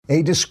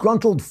A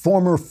disgruntled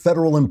former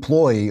federal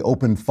employee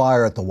opened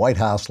fire at the White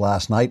House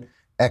last night.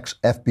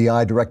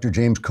 Ex-FBI Director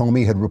James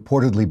Comey had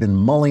reportedly been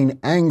mulling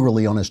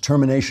angrily on his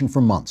termination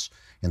for months.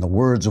 In the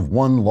words of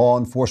one law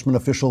enforcement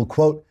official,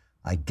 quote,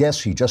 "I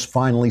guess he just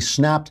finally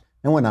snapped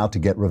and went out to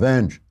get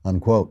revenge,"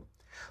 unquote.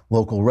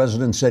 Local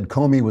residents said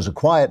Comey was a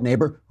quiet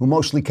neighbor who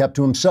mostly kept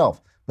to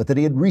himself, but that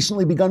he had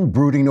recently begun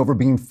brooding over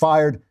being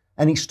fired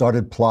and he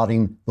started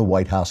plotting the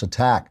White House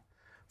attack.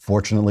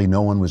 Fortunately,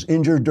 no one was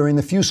injured during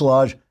the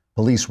fuselage.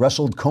 Police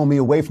wrestled Comey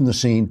away from the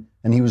scene,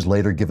 and he was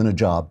later given a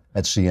job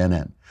at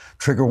CNN.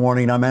 Trigger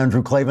warning, I'm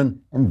Andrew Klavan,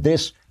 and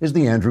this is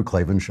The Andrew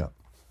Klavan Show.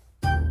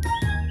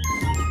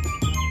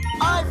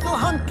 I feel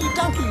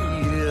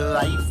hunky-dunky,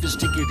 life is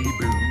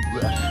tickety-boo.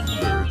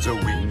 Birds are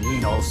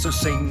winging, also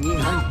singing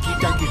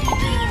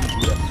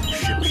hunky-dunky-doo.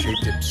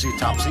 Ship-shaped,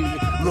 tipsy-topsy,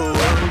 the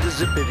world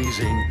is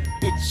zippity-zing.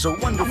 It's a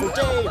wonderful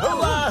day,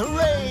 hurrah,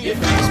 hooray! It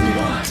makes me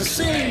want to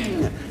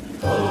sing.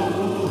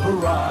 Oh,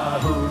 hurrah,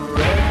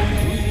 hooray!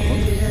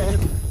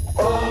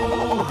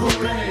 Oh,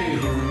 hooray,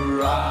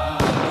 hurrah!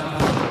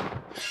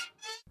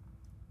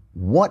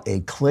 What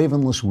a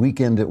Klavanless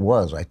weekend it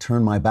was. I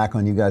turned my back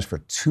on you guys for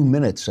 2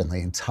 minutes and the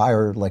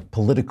entire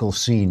political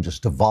scene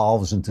just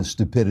devolves into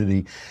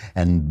stupidity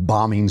and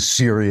bombing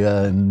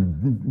Syria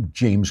and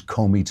James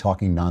Comey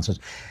talking nonsense.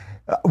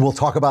 We'll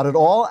talk about it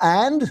all,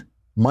 and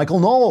Michael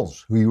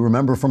Knowles, who you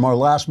remember from our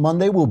last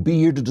Monday, will be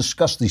here to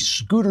discuss the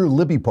Scooter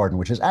Libby pardon,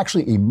 which is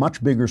actually a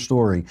much bigger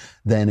story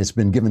than it's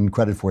been given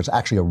credit for. It's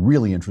actually a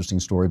really interesting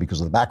story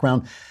because of the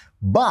background.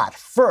 But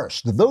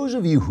first, those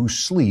of you who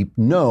sleep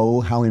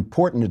know how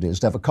important it is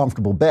to have a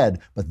comfortable bed.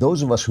 But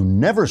those of us who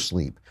never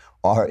sleep,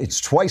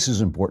 it's twice as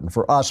important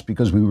for us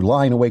because we were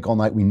lying awake all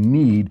night. We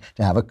need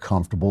to have a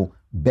comfortable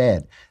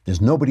bed.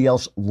 There's nobody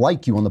else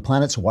like you on the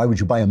planet, so why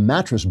would you buy a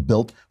mattress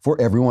built for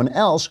everyone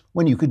else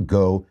when you could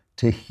go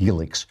to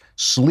Helix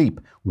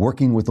Sleep?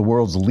 Working with the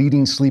world's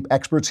leading sleep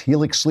experts,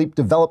 Helix Sleep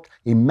developed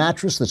a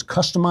mattress that's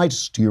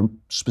customized to your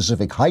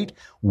specific height,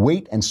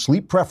 weight, and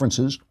sleep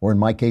preferences, or in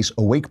my case,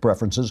 awake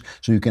preferences,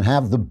 so you can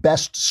have the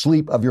best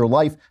sleep of your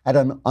life at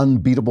an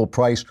unbeatable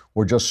price,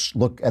 or just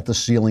look at the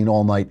ceiling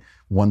all night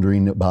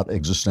wondering about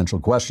existential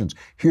questions.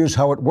 Here's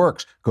how it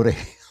works. Go to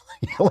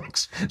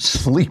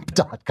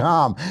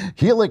HelixSleep.com.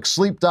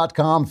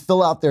 HelixSleep.com.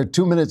 Fill out their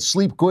 2-minute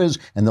sleep quiz,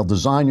 and they'll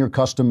design your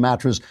custom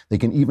mattress. They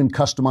can even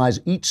customize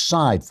each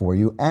side for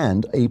you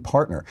and a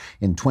partner.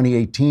 In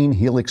 2018,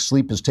 Helix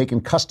Sleep has taken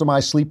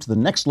customized sleep to the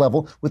next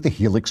level with the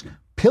Helix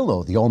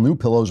Pillow. The all-new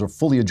pillows are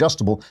fully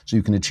adjustable, so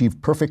you can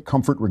achieve perfect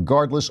comfort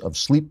regardless of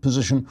sleep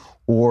position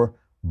or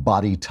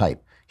body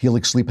type.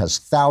 Helix Sleep has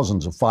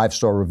thousands of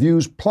 5-star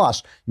reviews,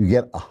 plus you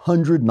get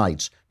 100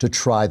 nights to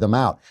try them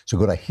out. So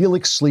go to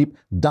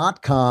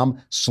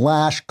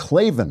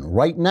helixsleep.com/Klavan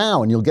right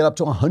now, and you'll get up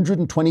to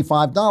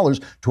 $125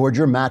 towards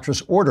your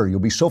mattress order. You'll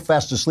be so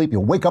fast asleep,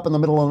 you'll wake up in the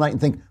middle of the night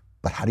and think,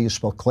 but how do you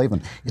spell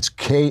Klavan? It's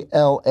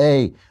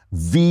Klavan.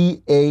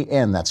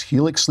 That's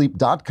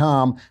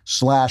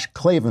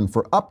helixsleep.com/Klavan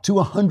for up to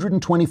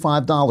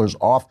 $125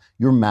 off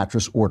your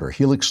mattress order.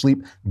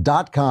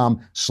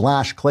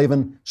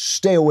 helixsleep.com/Klavan.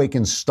 Stay awake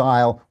in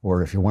style,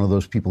 or if you're one of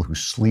those people who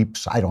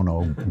sleeps,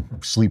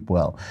 sleep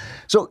well.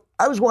 So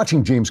I was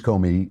watching James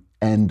Comey,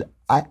 and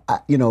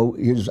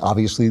he's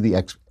obviously the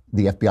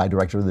FBI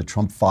director that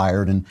Trump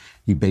fired, and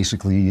he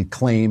basically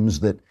claims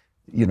that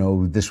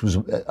this was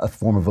a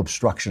form of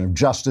obstruction of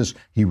justice.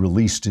 He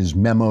released his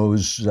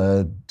memos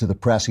to the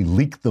press. He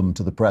leaked them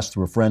to the press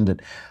through a friend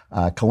at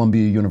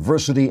Columbia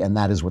University, and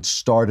that is what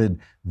started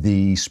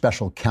the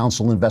special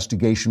counsel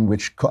investigation,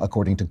 which,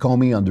 according to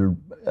Comey,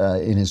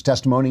 in his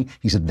testimony,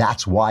 he said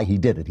that's why he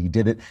did it. He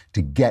did it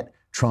to get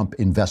Trump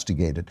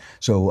investigated.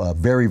 So a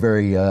very,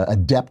 very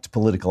adept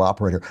political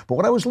operator. But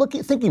what I was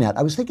thinking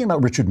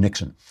about Richard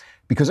Nixon,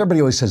 because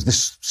everybody always says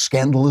this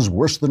scandal is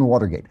worse than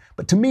Watergate.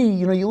 But to me,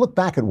 you look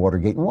back at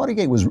Watergate, and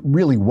Watergate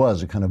really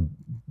was a kind of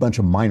bunch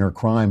of minor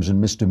crimes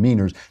and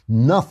misdemeanors.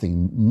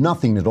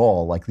 Nothing at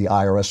all like the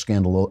IRS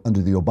scandal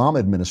under the Obama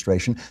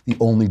administration. The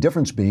only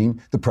difference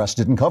being the press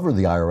didn't cover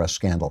the IRS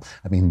scandal.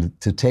 I mean,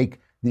 to take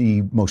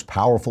the most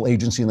powerful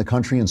agency in the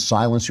country and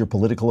silence your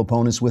political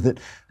opponents with it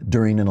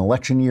during an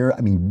election year,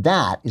 I mean,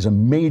 that is a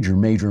major,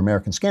 major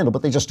American scandal,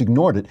 but they just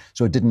ignored it,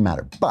 so it didn't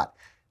matter. But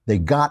they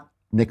got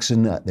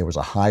Nixon. There was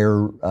a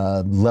higher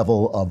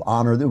level of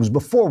honor. It was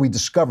before we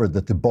discovered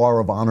that the bar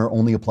of honor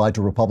only applied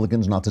to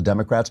Republicans, not to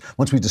Democrats.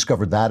 Once we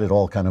discovered that, it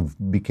all kind of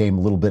became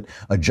a little bit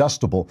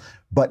adjustable.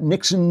 But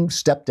Nixon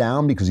stepped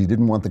down because he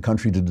didn't want the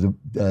country to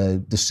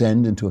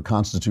descend into a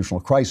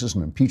constitutional crisis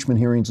and impeachment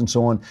hearings and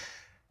so on.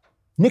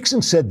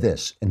 Nixon said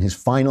this in his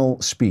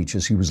final speech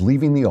as he was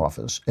leaving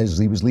office.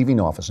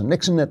 And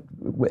Nixon,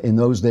 in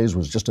those days,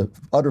 was just an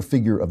utter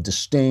figure of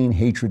disdain,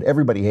 hatred.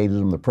 Everybody hated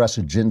him. The press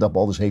had ginned up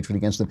all this hatred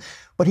against him.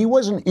 But he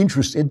was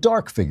a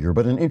dark figure,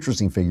 but an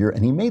interesting figure.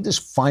 And he made this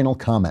final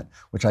comment,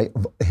 which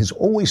has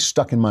always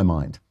stuck in my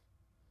mind.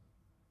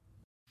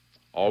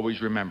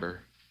 Always remember,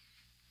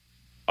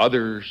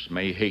 others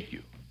may hate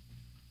you,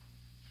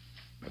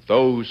 but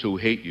those who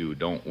hate you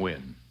don't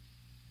win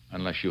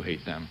unless you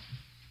hate them.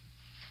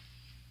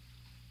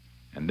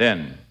 and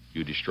then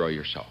you destroy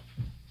yourself.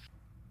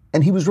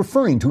 And he was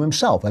referring to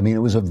himself. I mean, it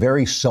was a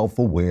very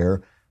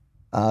self-aware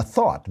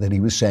thought that he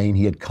was saying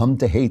he had come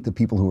to hate the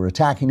people who were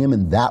attacking him,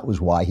 and that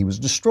was why he was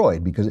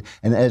destroyed.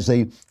 And as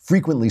they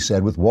frequently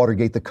said, with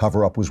Watergate, the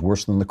cover-up was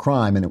worse than the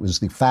crime, and it was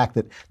the fact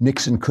that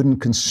Nixon couldn't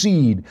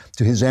concede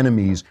to his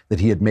enemies that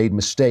he had made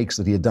mistakes,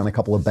 that he had done a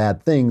couple of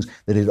bad things,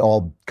 that it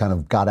all kind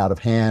of got out of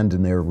hand,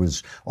 and there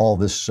was all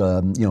this,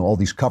 all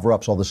these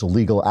cover-ups, all this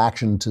illegal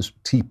action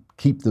to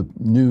keep the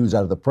news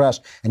out of the press,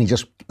 and he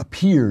just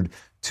appeared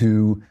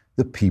to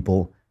the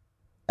people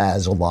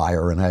as a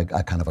liar and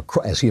a kind of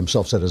as he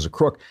himself said, as a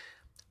crook.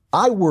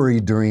 I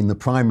worried during the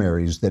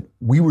primaries that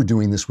we were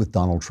doing this with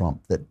Donald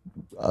Trump, that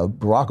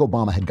Barack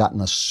Obama had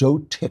gotten us so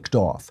ticked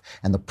off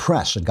and the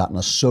press had gotten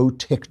us so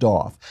ticked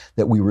off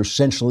that we were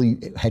essentially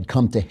had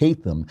come to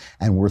hate them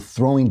and were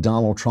throwing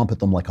Donald Trump at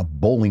them like a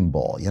bowling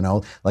ball,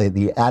 like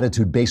the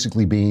attitude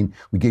basically being,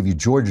 we gave you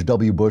George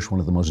W. Bush, one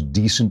of the most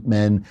decent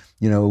men,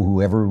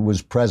 who ever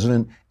was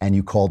president, and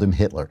you called him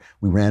Hitler.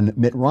 We ran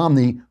Mitt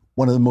Romney,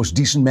 one of the most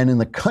decent men in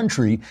the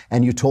country,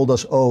 and you told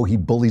us, oh, he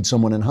bullied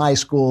someone in high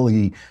school,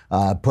 he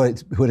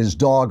put his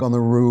dog on the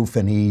roof,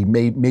 and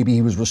maybe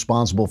he was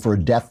responsible for a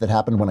death that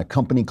happened when a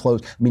company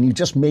closed. I mean, you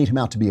just made him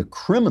out to be a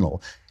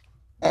criminal.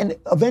 And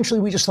eventually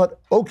we just thought,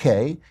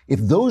 okay, if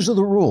those are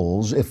the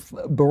rules, if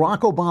Barack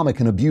Obama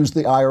can abuse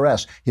the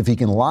IRS, if he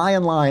can lie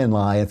and lie and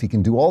lie, if he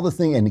can do all the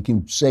things, and he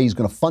can say he's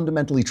going to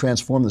fundamentally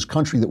transform this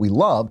country that we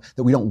love,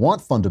 that we don't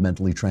want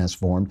fundamentally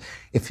transformed,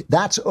 if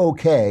that's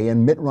okay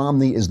and Mitt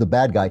Romney is the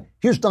bad guy,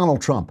 here's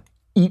Donald Trump.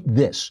 Eat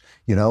this,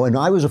 and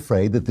I was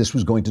afraid that this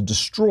was going to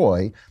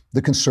destroy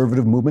the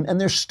conservative movement. And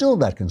there's still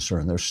that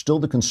concern. There's still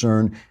the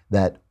concern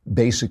that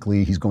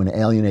basically he's going to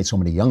alienate so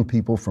many young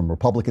people from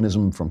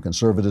republicanism, from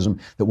conservatism,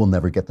 that we'll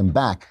never get them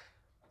back.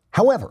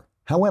 However,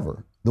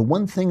 the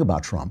one thing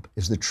about Trump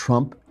is that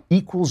Trump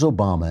equals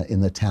Obama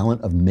in the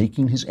talent of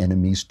making his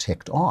enemies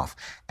ticked off.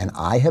 And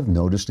I have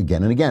noticed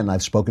again and again,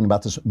 I've spoken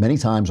about this many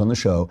times on the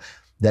show,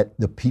 that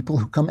the people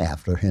who come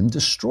after him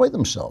destroy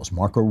themselves.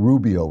 Marco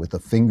Rubio with the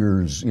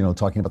fingers,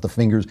 talking about the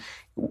fingers.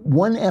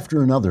 One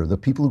after another, the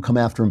people who come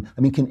after him.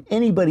 I mean, can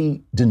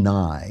anybody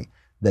deny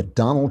that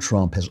Donald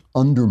Trump has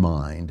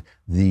undermined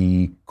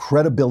the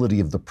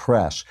credibility of the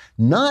press,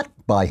 not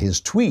by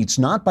his tweets,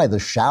 not by the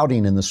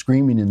shouting and the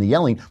screaming and the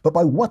yelling, but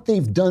by what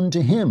they've done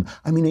to him?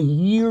 I mean,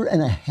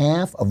 1.5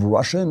 years of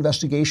Russia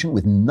investigation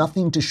with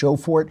nothing to show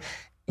for it.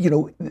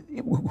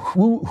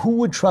 Who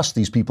would trust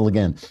these people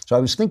again? So I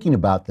was thinking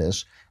about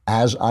this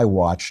as I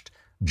watched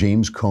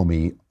James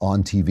Comey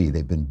on TV.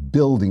 They've been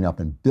building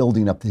up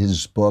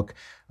his book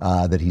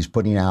that he's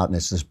putting out, and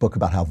it's this book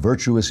about how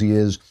virtuous he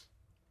is.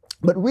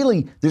 But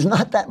really, there's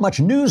not that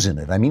much news in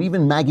it. I mean,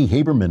 even Maggie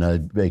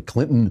Haberman, a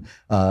Clinton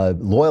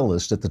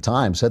loyalist at the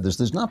time, said this.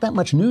 There's not that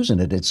much news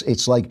in it.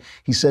 It's like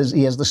he says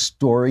he has the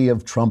story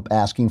of Trump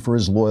asking for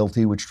his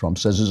loyalty, which Trump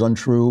says is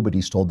untrue, but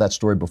he's told that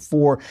story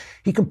before.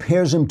 He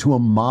compares him to a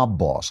mob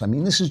boss. I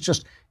mean, it's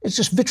just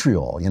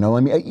vitriol, I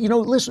mean,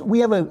 listen, we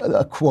have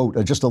a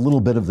quote, just a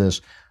little bit of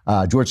this.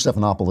 George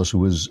Stephanopoulos, who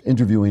was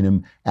interviewing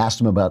him, asked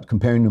him about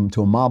comparing him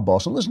to a mob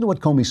boss. And listen to what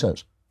Comey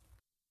says.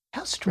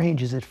 How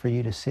strange is it for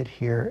you to sit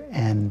here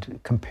and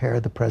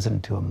compare the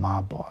president to a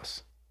mob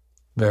boss?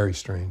 Very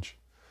strange.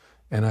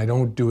 And I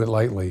don't do it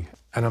lightly.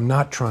 And I'm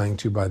not trying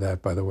to, by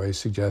the way,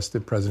 suggest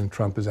that President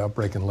Trump is out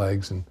breaking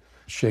legs and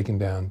shaking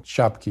down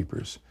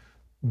shopkeepers.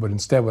 But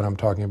instead, what I'm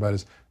talking about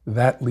is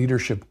that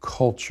leadership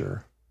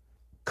culture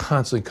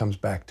constantly comes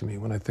back to me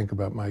when I think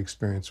about my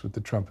experience with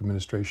the Trump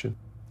administration.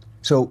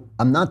 So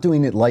I'm not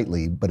doing it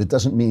lightly, but it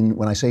doesn't mean,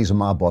 when I say he's a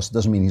mob boss, it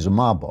doesn't mean he's a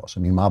mob boss. I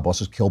mean, mob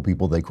bosses kill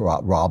people, they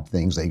rob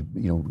things, they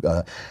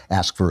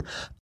ask for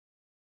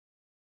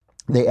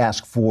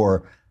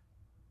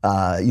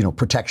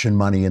protection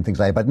money and things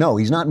like that. But no,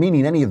 he's not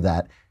meaning any of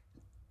that.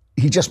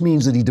 He just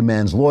means that he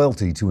demands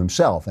loyalty to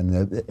himself,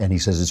 and he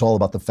says it's all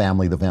about the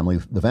family.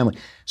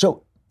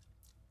 So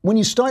when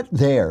you start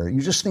there,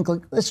 you just think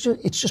like it's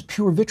just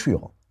pure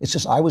vitriol. It's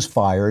just, I was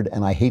fired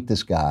and I hate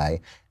this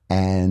guy.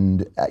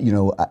 And,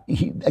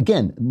 he,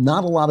 again,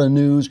 not a lot of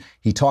news.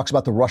 He talks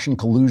about the Russian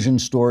collusion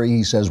story.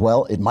 He says,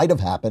 well, it might have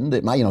happened.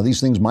 It might,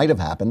 these things might have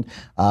happened.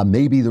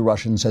 Maybe the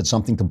Russians had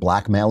something to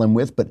blackmail him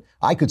with, but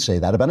I could say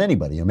that about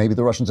anybody. Maybe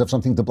the Russians have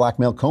something to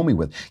blackmail Comey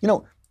with.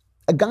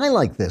 A guy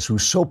like this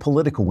who's so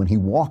political, when he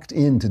walked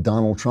into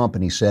Donald Trump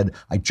and he said,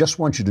 I just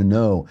want you to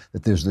know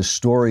that there's this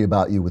story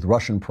about you with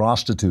Russian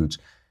prostitutes.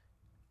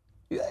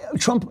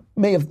 Trump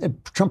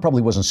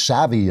probably wasn't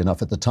savvy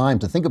enough at the time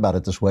to think about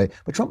it this way,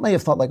 but Trump may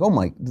have thought like,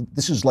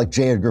 this is like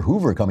J. Edgar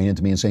Hoover coming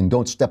into me and saying,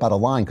 don't step out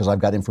of line because I've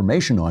got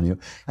information on you.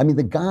 I mean,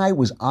 the guy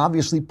was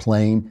obviously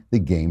playing the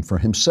game for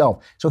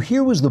himself. So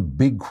here was the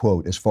big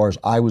quote, as far as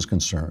I was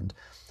concerned,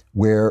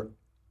 where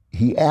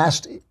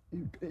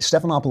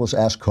Stephanopoulos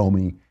asked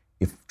Comey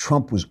if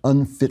Trump was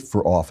unfit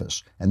for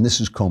office. And this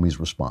is Comey's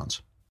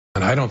response.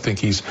 And I don't think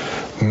he's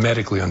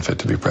medically unfit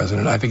to be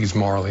president. I think he's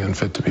morally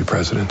unfit to be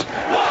president.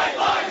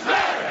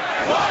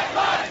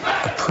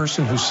 A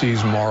person who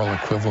sees moral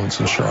equivalence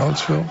in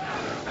Charlottesville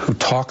who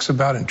talks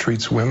about and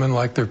treats women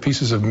like they're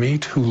pieces of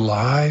meat, who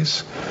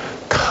lies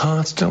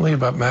constantly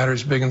about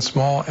matters big and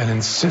small and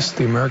insists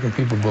the American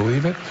people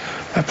believe it,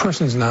 that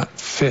person is not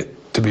fit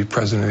to be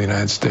president of the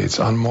United States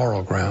on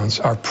moral grounds.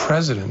 Our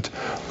president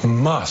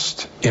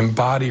must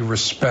embody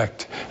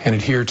respect and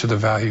adhere to the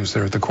values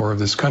that are at the core of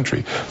this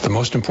country, the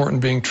most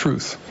important being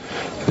truth.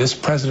 This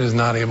president is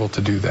not able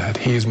to do that.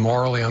 He is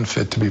morally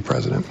unfit to be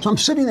president. So I'm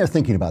sitting there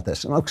thinking about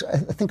this, and I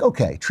think,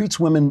 okay, treats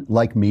women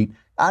like meat.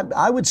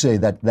 I would say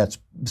that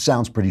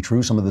sounds pretty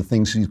true. Some of the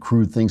things,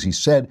 crude things he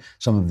said,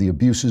 some of the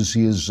abuses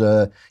he is,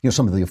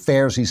 some of the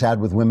affairs he's had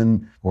with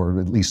women, or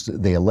at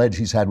least they allege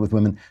he's had with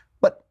women.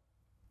 But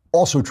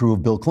also true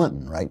of Bill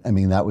Clinton, right? I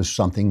mean, that was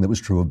something that was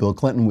true of Bill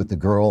Clinton with the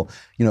girl,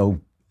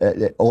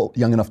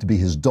 young enough to be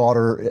his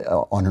daughter,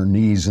 on her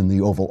knees in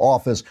the Oval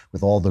Office,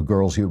 with all the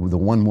girls here, with the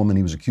one woman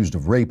he was accused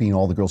of raping,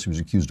 all the girls he was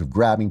accused of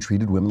grabbing,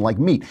 treated women like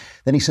meat.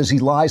 Then he says he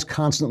lies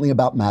constantly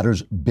about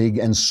matters big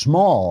and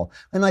small.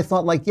 And I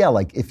thought,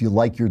 if you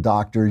like your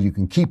doctor, you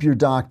can keep your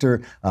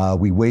doctor.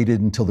 We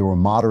waited until there were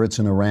moderates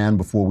in Iran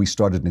before we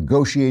started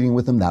negotiating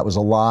with them. That was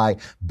a lie.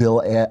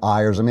 Bill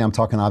Ayers, I'm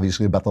talking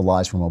obviously about the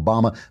lies from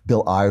Obama.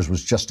 Bill Ayers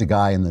was just a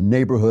guy in the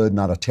neighborhood,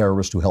 not a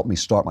terrorist who helped me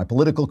start my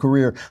political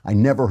career. I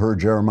never heard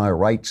Jeremiah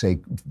Wright say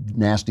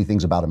nasty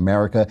things about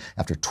America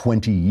after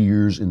 20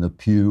 years in the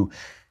pew.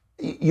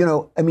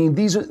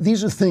 These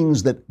are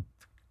things that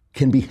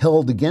can be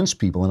held against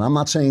people. And I'm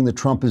not saying that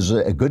Trump is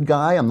a good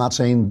guy. I'm not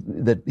saying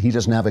that he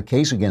doesn't have a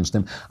case against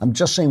him. I'm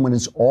just saying when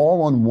it's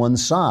all on one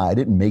side,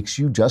 it makes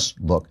you just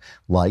look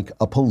like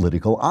a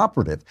political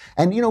operative.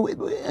 And,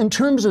 in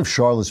terms of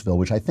Charlottesville,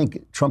 which I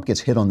think Trump gets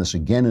hit on this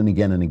again and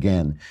again and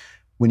again,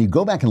 when you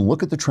go back and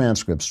look at the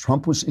transcripts,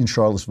 Trump was in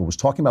Charlottesville, was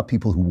talking about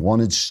people who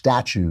wanted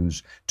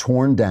statues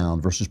torn down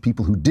versus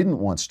people who didn't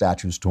want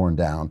statues torn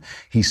down.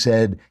 He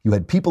said you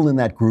had people in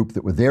that group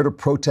that were there to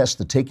protest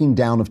the taking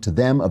down of, to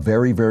them, a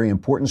very, very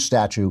important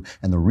statue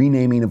and the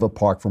renaming of a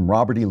park from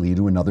Robert E. Lee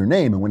to another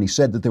name. And when he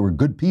said that there were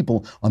good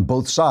people on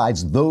both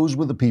sides, those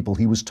were the people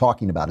he was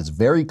talking about. It's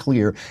very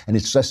clear. And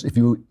it's just,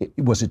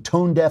 was it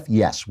tone deaf?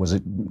 Yes. Was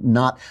it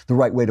not the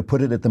right way to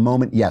put it at the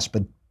moment? Yes.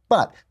 But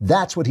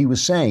that's what he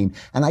was saying.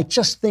 And I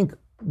just think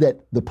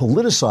that the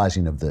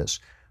politicizing of this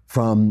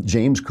from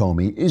James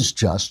Comey is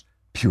just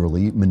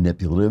purely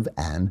manipulative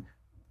and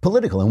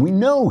political. And we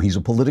know he's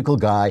a political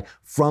guy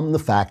from the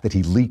fact that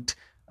he leaked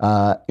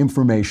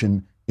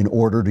information in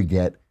order to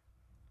get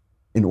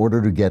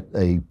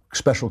a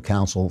special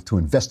counsel to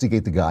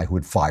investigate the guy who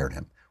had fired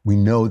him. We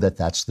know that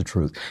that's the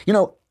truth.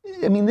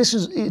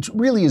 It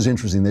really is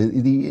interesting.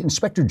 The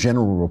Inspector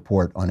General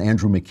report on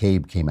Andrew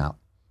McCabe came out.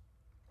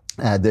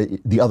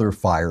 The other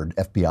fired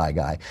FBI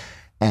guy.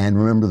 And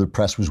remember, the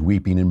press was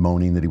weeping and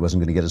moaning that he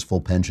wasn't going to get his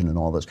full pension and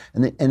all this.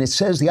 And it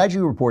says, the IG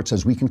report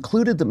says, we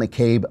concluded that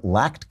McCabe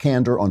lacked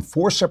candor on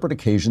 4 separate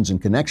occasions in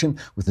connection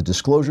with the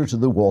disclosure to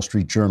the Wall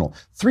Street Journal.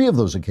 3 of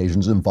those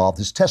occasions involved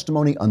his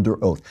testimony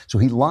under oath. So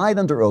he lied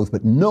under oath,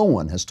 but no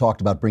one has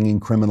talked about bringing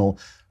criminal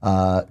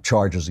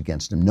charges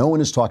against him. No one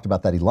has talked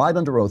about that. He lied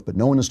under oath, but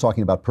no one is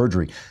talking about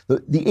perjury.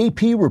 The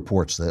AP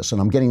reports this, and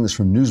I'm getting this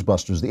from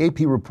Newsbusters. The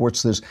AP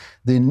reports this.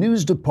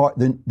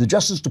 The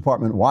Justice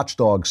Department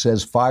watchdog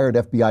says fired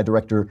FBI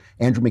Director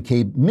Andrew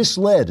McCabe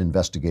misled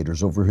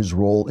investigators over his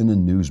role in the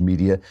news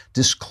media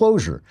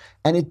disclosure.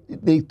 And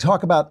they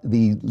talk about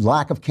the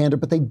lack of candor,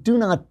 but they do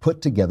not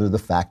put together the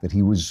fact that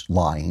he was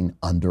lying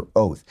under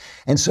oath.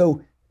 And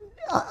so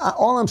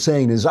all I'm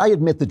saying is I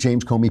admit that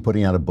James Comey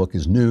putting out a book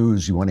is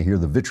news. You want to hear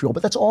the vitriol,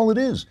 but that's all it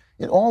is.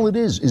 All it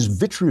is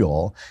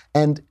vitriol.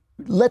 And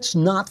let us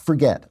not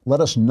forget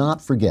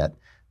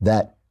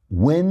that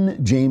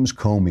when James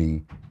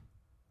Comey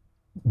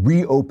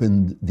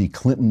reopened the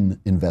Clinton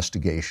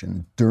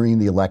investigation during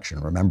the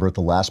election, remember at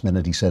the last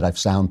minute he said, I've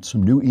found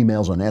some new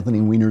emails on Anthony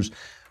Weiner's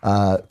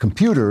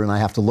computer and I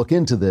have to look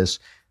into this.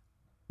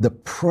 The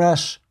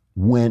press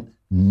went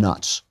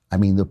nuts.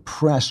 The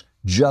press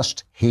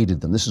just hated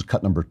them. This is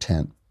cut number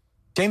 10.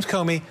 James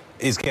Comey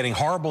is getting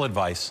horrible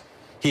advice.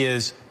 He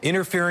is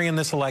interfering in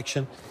this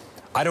election.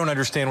 I don't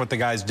understand what the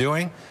guy's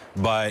doing,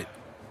 but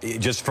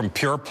just from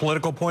pure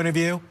political point of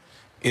view,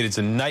 it is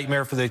a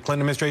nightmare for the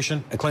Clinton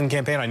administration, the Clinton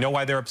campaign. I know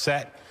why they're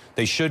upset.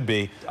 They should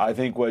be. I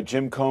think what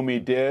Jim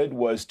Comey did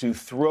was to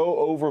throw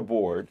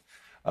overboard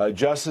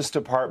Justice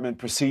Department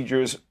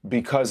procedures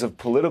because of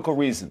political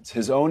reasons,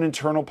 his own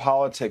internal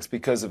politics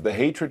because of the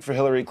hatred for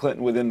Hillary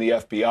Clinton within the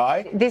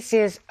FBI. This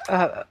is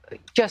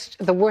just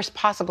the worst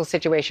possible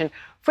situation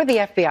for the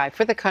FBI,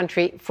 for the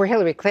country, for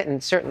Hillary Clinton,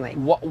 certainly.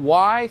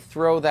 Why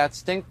throw that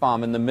stink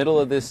bomb in the middle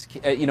of this,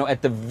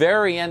 at the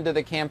very end of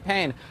the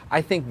campaign?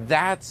 I think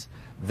that's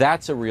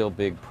a real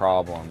big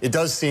problem. It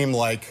does seem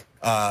like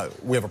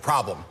we have a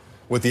problem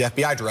with the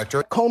FBI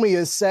director. Comey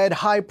has said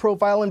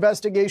high-profile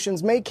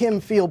investigations make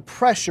him feel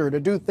pressure to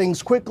do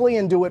things quickly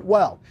and do it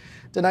well.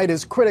 Tonight,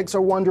 his critics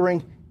are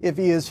wondering if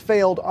he has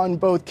failed on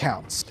both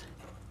counts.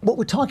 What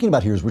we're talking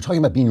about here is we're talking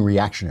about being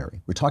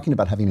reactionary. We're talking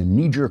about having a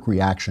knee-jerk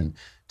reaction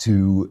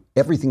to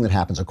everything that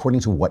happens according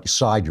to what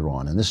side you're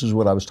on. And this is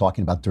what I was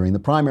talking about during the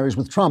primaries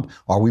with Trump.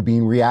 Are we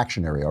being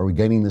reactionary? Are we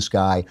getting this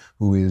guy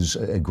who is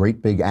a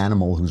great big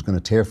animal who's going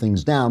to tear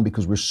things down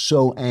because we're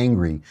so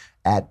angry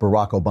at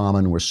Barack Obama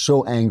and we're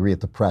so angry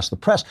at the press? The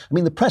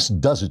press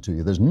does it to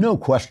you. There's no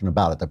question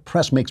about it. The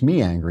press makes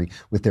me angry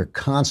with their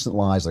constant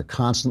lies, their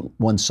constant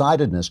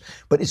one-sidedness.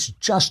 But it's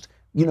just,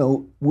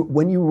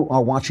 when you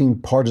are watching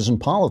partisan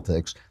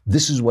politics,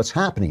 this is what's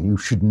happening. You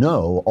should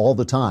know all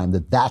the time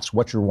that that's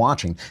what you're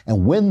watching.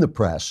 And when the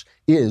press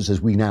is, as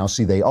we now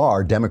see they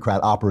are, Democrat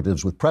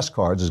operatives with press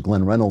cards, as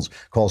Glenn Reynolds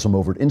calls them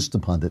over at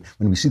Instapundit,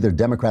 when we see they're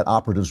Democrat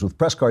operatives with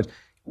press cards,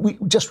 we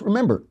just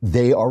remember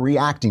they are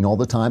reacting all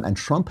the time. And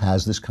Trump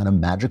has this kind of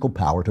magical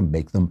power to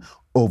make them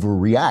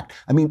overreact.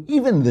 I mean,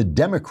 even the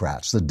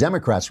Democrats,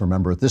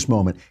 remember, at this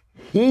moment,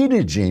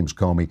 hated James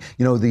Comey.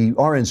 The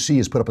RNC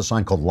has put up a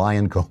sign called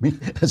Lion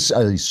Comey,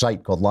 a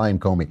site called Lion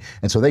Comey.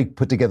 And so they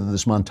put together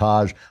this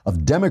montage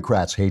of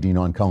Democrats hating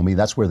on Comey.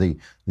 That's where the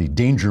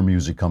danger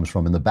music comes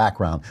from in the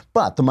background.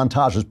 But the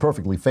montage is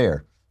perfectly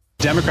fair.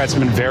 Democrats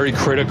have been very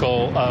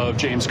critical of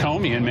James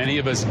Comey, and many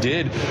of us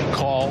did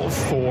call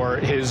for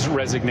his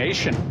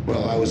resignation.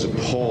 Well, I was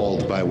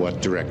appalled by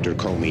what Director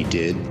Comey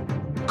did.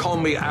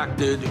 Comey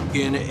acted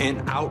in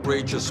an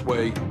outrageous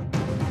way.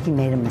 He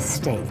made a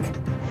mistake.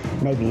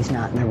 Maybe he's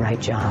not in the right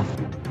job.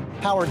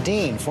 Howard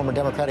Dean, former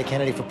Democratic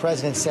candidate for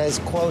president, says,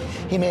 quote,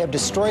 he may have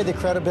destroyed the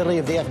credibility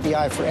of the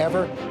FBI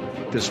forever.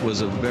 This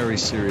was a very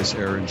serious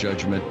error in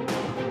judgment.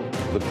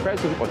 The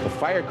president ought to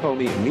fire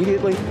Comey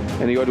immediately,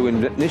 and he ought to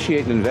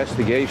initiate an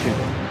investigation.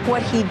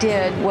 What he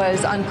did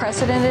was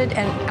unprecedented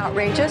and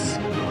outrageous,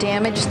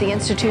 damaged the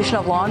institution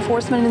of law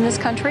enforcement in this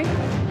country.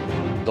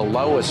 The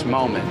lowest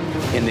moment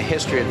in the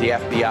history of the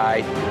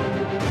FBI.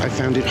 I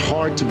found it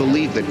hard to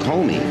believe that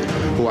Comey,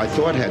 who I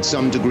thought had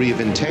some degree of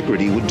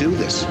integrity, would do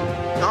this.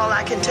 All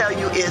I can tell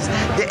you is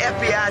the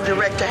FBI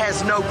director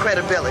has no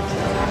credibility.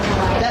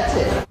 That's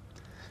it.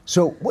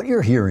 So what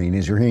you're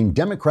hearing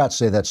Democrats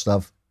say that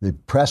stuff. The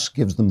press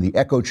gives them the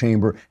echo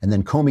chamber, and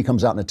then Comey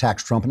comes out and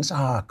attacks Trump, and it's,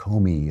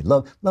 Comey,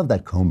 love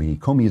that Comey.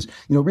 Comey is,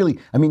 really,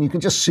 I mean, you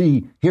can just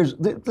see,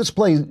 let's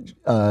play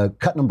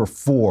cut number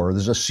 4.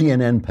 There's a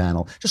CNN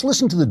panel. Just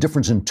listen to the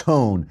difference in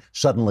tone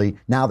suddenly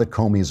now that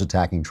Comey is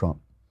attacking Trump.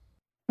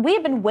 We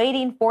have been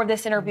waiting for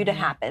this interview to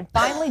happen.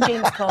 Finally,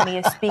 James Comey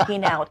is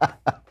speaking out.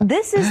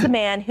 This is the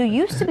man who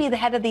used to be the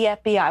head of the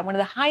FBI, one of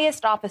the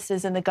highest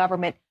offices in the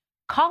government,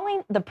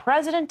 calling the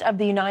president of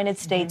the United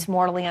States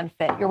morally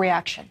unfit. Your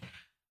reaction?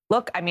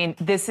 Look, I mean,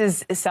 this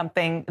is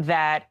something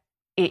that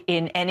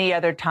in any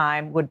other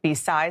time would be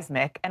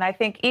seismic. And I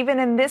think even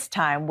in this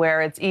time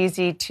where it's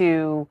easy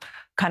to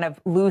kind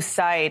of lose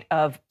sight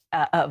of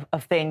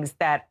things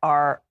that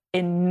are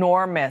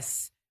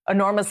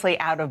enormously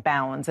out of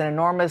bounds and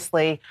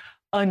enormously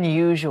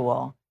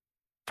unusual,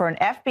 for an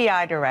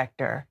FBI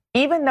director,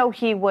 even though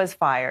he was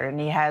fired and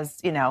he has,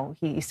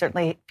 he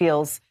certainly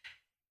feels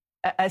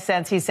a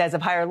sense, he says,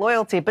 of higher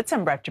loyalty, but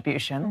some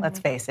retribution, let's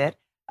face it.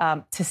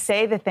 To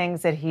say the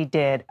things that he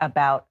did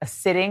about a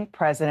sitting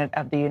president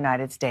of the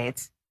United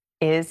States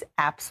is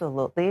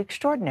absolutely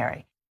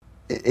extraordinary.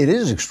 It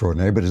is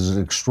extraordinary, but is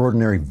it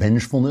extraordinary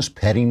vengefulness,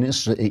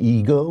 pettiness,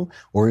 ego,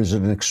 or is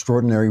it an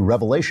extraordinary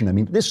revelation? I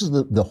mean, this is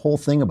the whole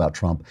thing about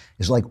Trump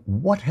is like,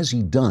 what has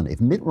he done? If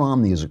Mitt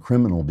Romney is a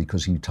criminal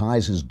because he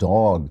ties his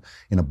dog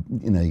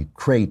in a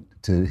crate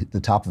to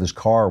the top of his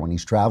car when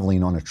he's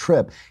traveling on a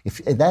trip,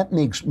 if that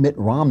makes Mitt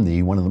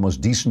Romney, one of the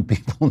most decent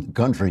people in the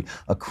country,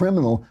 a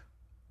criminal,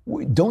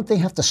 don't they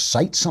have to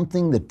cite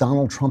something that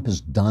Donald Trump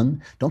has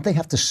done? Don't they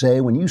have to say,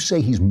 when you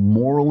say he's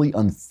morally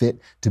unfit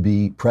to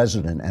be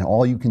president and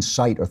all you can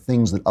cite are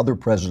things that other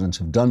presidents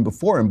have done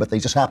before him, but they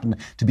just happen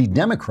to be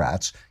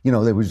Democrats,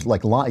 there was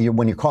like,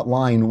 when you're caught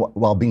lying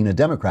while being a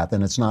Democrat,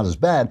 then it's not as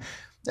bad.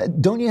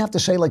 Don't you have to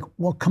say, like,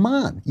 well, come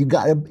on, you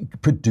got to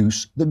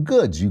produce the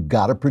goods. You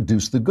got to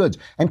produce the goods.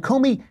 And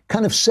Comey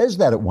kind of says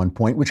that at one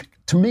point, which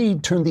to me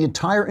turned the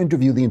entire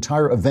interview, the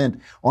entire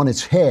event on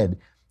its head.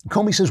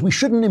 Comey says we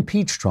shouldn't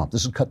impeach Trump.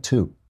 This is cut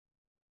 2.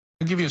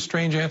 I'll give you a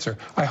strange answer.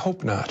 I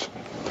hope not.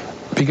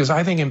 Because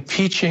I think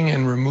impeaching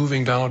and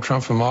removing Donald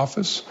Trump from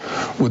office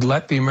would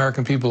let the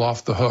American people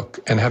off the hook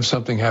and have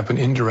something happen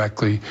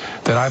indirectly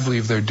that I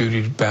believe they're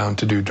duty-bound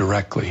to do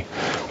directly.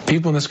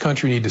 People in this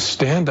country need to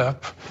stand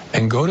up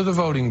and go to the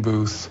voting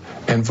booth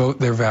and vote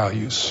their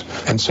values.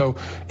 And so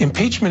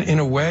impeachment, in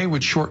a way,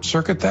 would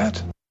short-circuit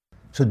that.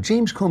 So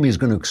James Comey is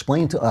going to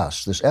explain to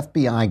us, this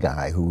FBI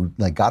guy who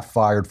got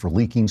fired for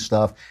leaking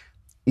stuff,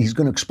 he's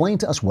going to explain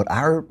to us what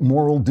our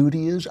moral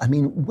duty is. I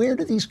mean, where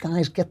do these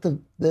guys get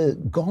the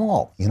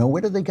gall?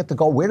 Where do they get the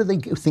gall? Where do they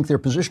think their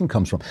position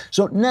comes from?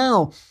 So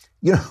now,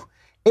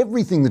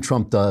 everything that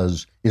Trump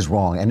does is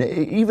wrong. And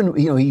even,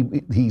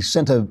 he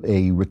sent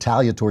a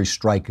retaliatory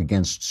strike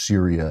against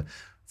Syria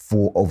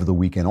over the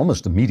weekend,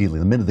 almost immediately,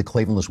 the minute the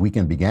Klavanless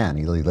weekend began.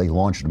 They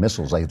launched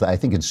missiles. I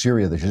think in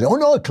Syria they said, "Oh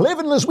no, a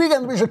Klavanless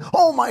weekend!" We said,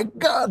 "Oh my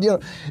God!"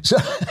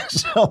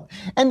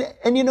 And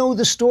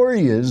the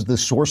story is the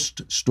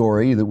sourced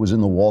story that was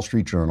in the Wall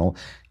Street Journal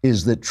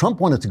is that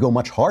Trump wanted to go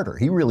much harder.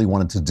 He really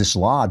wanted to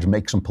dislodge,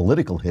 make some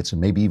political hits, and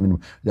maybe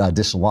even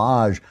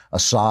dislodge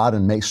Assad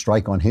and make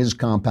strike on his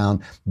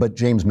compound. But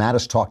James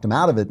Mattis talked him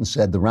out of it and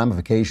said the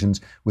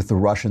ramifications with the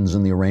Russians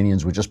and the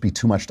Iranians would just be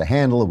too much to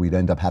handle. We'd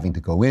end up having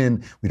to go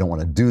in. We don't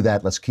want to do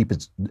that. Let's keep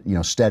it,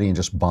 steady and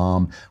just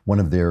bomb one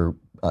of their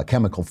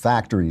chemical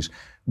factories,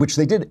 which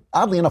they did.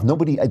 Oddly enough,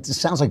 it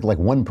sounds like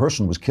one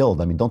person was killed.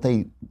 I mean,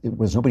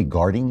 was nobody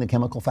guarding the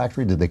chemical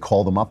factory? Did they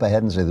call them up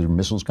ahead and say there are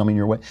missiles coming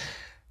your way?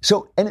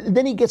 So, and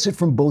then he gets it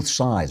from both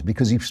sides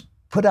because he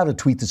put out a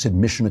tweet that said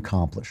mission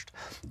accomplished.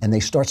 And they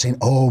start saying,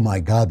 oh my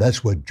God,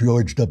 that's what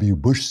George W.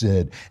 Bush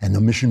said. And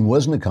the mission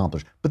wasn't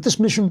accomplished. But this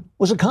mission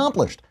was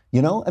accomplished.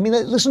 I mean,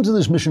 listen to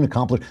this mission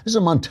accomplished. This is a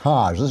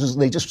montage.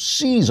 They just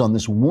seize on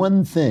this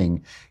one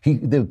thing.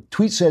 The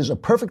tweet says, a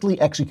perfectly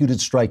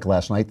executed strike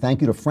last night.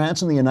 Thank you to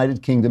France and the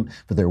United Kingdom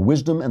for their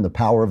wisdom and the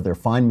power of their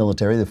fine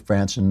military that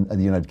France and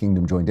the United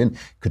Kingdom joined in.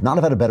 Could not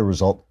have had a better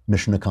result.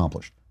 Mission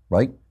accomplished.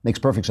 Right? Makes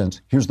perfect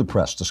sense. Here's the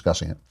press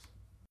discussing it.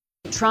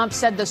 Trump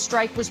said the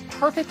strike was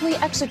perfectly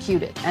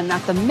executed and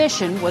that the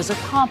mission was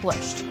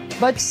accomplished.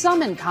 But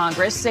some in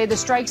Congress say the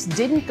strikes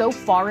didn't go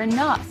far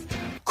enough.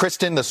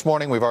 Kristen, this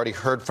morning we've already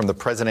heard from the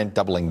president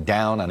doubling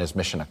down on his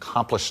mission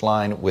accomplished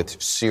line with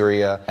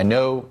Syria. I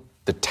know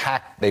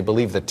they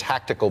believe the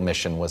tactical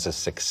mission was a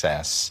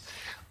success.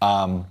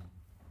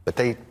 But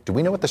do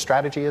we know what the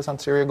strategy is on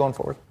Syria going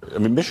forward? I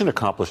mean, mission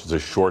accomplished is a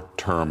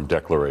short-term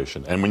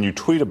declaration. And when you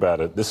tweet about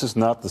it, this is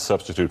not the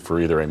substitute for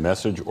either a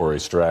message or a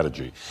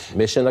strategy.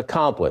 Mission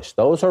accomplished.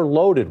 Those are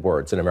loaded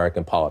words in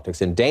American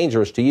politics and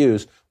dangerous to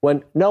use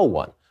when no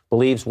one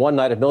believes one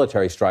night of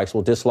military strikes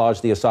will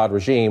dislodge the Assad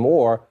regime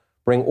or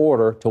bring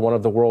order to one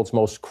of the world's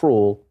most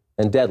cruel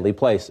and deadly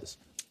places.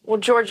 Well,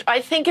 George,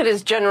 I think it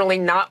is generally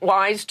not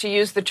wise to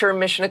use the term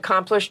mission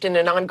accomplished in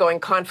an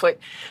ongoing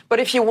conflict. But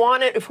if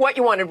what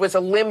you wanted was a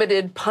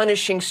limited,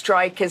 punishing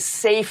strike as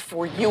safe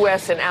for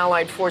U.S. and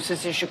allied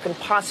forces as you can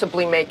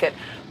possibly make it,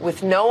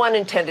 with no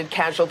unintended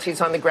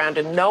casualties on the ground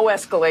and no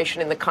escalation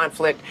in the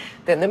conflict,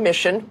 then the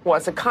mission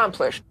was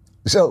accomplished.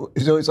 So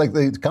it's like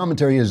the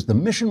commentary is the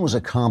mission was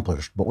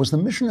accomplished, but was the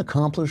mission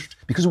accomplished?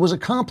 Because it was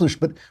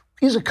accomplished, but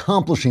is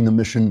accomplishing the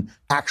mission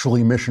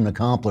actually mission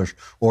accomplished,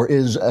 or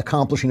is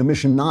accomplishing a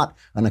mission not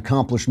an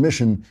accomplished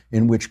mission,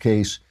 in which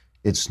case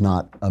it's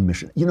not a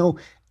mission?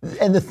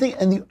 And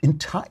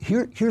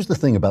here's the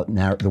thing about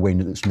the way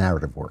this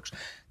narrative works.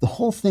 The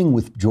whole thing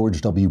with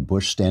George W.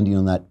 Bush standing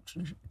on that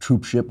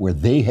troop ship where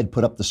they had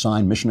put up the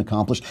sign mission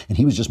accomplished, and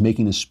he was just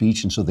making a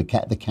speech, and so the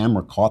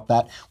camera caught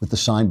that with the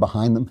sign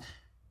behind them.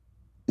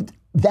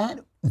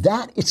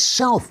 That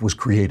itself was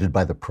created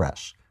by the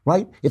press,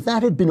 right? If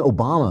that had been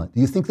Obama, do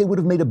you think they would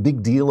have made a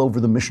big deal over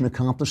the mission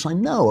accomplished sign?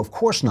 No, of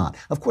course not.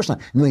 Of course not.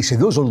 And they say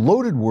those are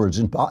loaded words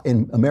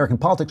in American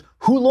politics.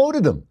 Who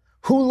loaded them?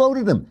 Who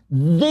loaded them?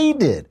 They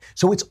did.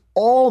 So it's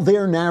all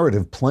their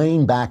narrative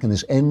playing back in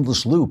this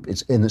endless loop.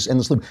 It's in this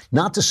endless loop.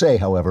 Not to say,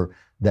 however,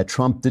 that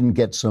Trump didn't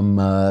get some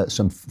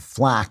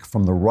flack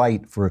from the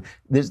right for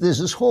there's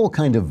this whole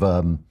kind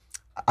of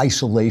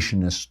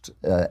isolationist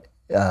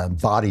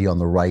body on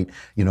the right.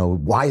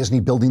 Why isn't he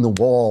building the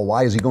wall?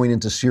 Why is he going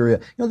into Syria?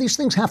 These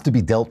things have to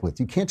be dealt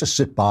with. You can't just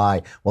sit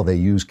by while they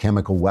use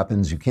chemical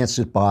weapons. You can't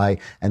sit by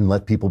and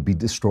let people be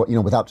destroyed,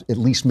 without at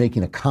least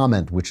making a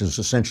comment, which is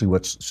essentially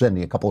what's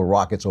sending a couple of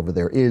rockets over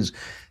there is,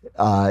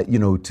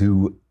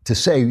 to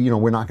say,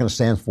 we're not going to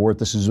stand for it.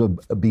 This is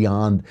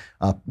beyond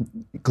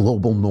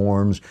global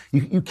norms.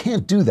 You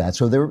can't do that.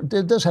 So there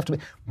does have to be.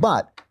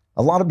 But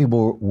a lot of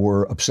people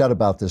were upset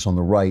about this on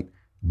the right.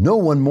 No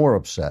one more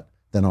upset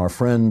than our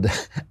friend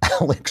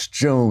Alex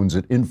Jones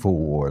at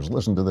InfoWars.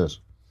 Listen to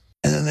this.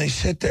 And then they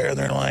sit there and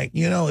they're like,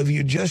 if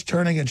you just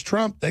turn against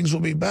Trump, things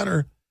will be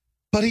better.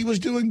 But he was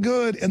doing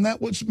good, and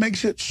that's what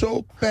makes it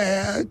so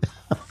bad.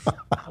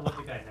 I love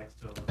the guy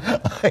next to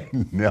him. I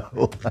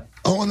know.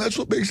 Oh, and that's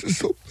what makes it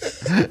so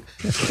bad.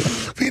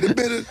 If he'd have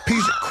been a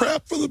piece of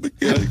crap from the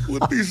beginning, it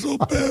wouldn't be so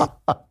bad.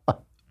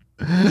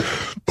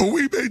 But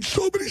we made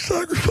so many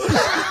sacrifices.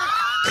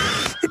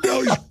 And now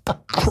he's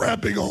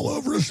crapping all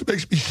over us. It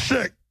makes me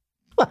sick.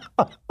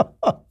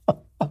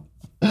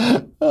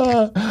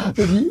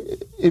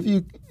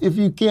 If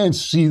you can't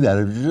see that,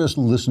 if you're just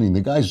listening,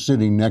 the guy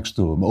sitting next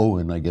to him,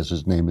 Owen, I guess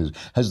his name is,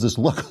 has this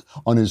look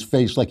on his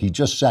face like he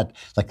just sat,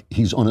 like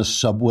he's on a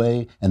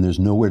subway and there's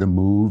nowhere to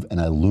move, and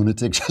a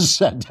lunatic just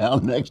sat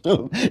down next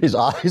to him. His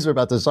eyes are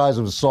about the size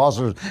of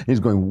saucers. He's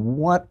going,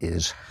 what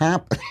is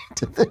happening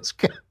to this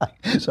guy?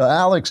 So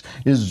Alex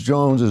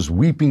Jones is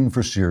weeping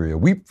for Syria.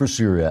 Weep for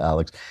Syria,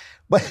 Alex.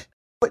 But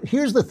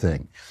here's the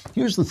thing.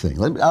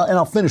 And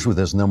I'll finish with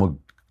this, and then we'll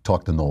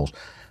talk to Knowles.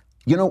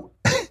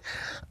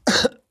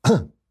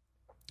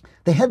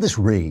 They had this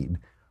raid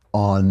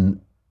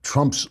on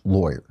Trump's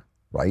lawyer,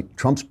 right?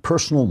 Trump's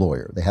personal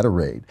lawyer. They had a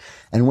raid.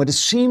 And what it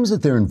seems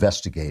that they're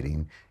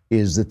investigating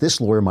is that this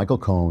lawyer, Michael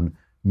Cohen,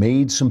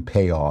 made some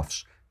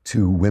payoffs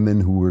to women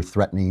who were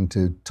threatening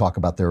to talk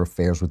about their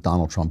affairs with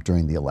Donald Trump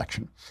during the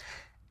election.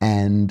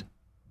 And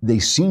they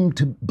seem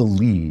to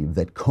believe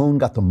that Cohen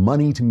got the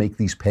money to make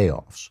these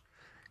payoffs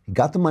He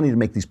got the money to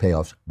make these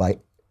payoffs by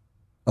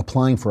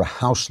applying for a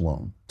house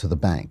loan to the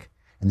bank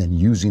and then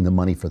using the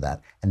money for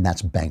that. And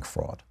that's bank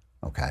fraud.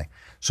 Okay.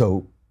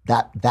 So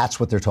that's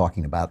what they're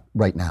talking about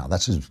right now.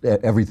 That's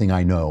everything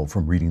I know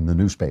from reading the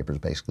newspapers,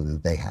 basically,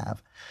 that they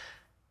have.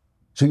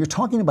 So you're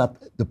talking about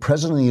the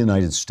president of the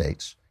United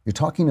States. You're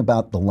talking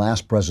about the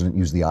last president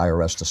used the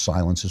IRS to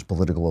silence his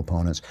political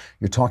opponents.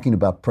 You're talking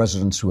about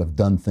presidents who have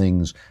done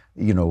things,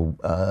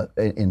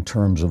 in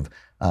terms of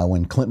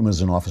when Clinton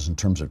was in office, in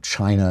terms of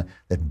China,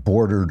 that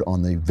bordered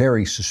on the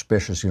very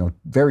suspicious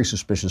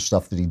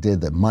stuff that he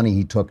did, the money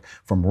he took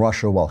from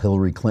Russia while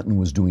Hillary Clinton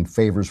was doing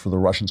favors for the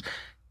Russians.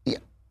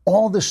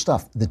 All this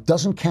stuff that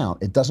doesn't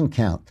count. It doesn't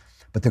count.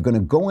 But they're going to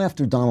go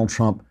after Donald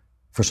Trump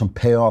for some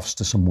payoffs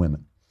to some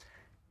women,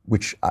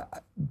 which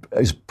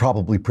is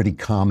probably pretty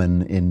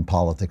common in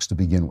politics to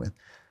begin with.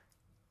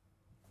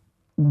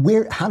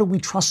 How do we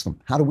trust them?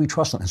 How do we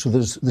trust them? And so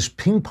there's this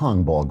ping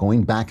pong ball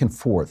going back and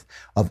forth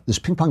of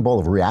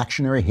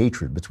reactionary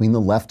hatred between the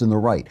left and the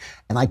right.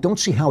 And I don't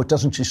see how it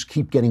doesn't just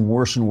keep getting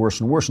worse and worse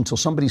and worse until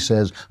somebody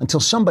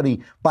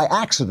by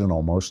accident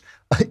almost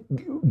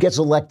gets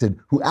elected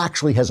who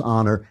actually has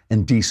honor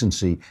and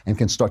decency and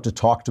can start to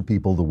talk to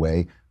people the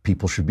way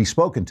people should be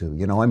spoken to.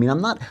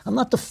 I'm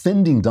not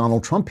defending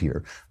Donald Trump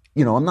here.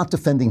 I'm not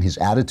defending his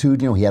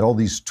attitude. He had all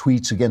these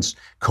tweets against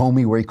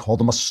Comey where he called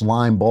him a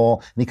slime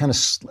ball, and he kind of,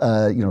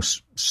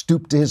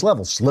 stooped to his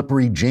level.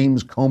 Slippery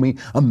James Comey,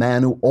 a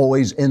man who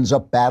always ends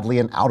up badly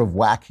and out of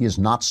whack. He is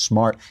not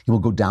smart. He will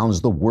go down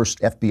as the worst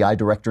FBI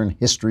director in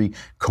history.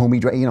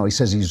 Comey, he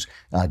says he's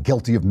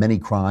guilty of many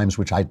crimes,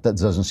 that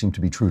doesn't seem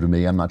to be true to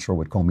me. I'm not sure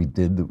what Comey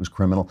did that was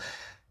criminal.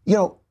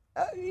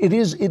 It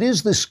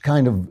is this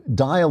kind of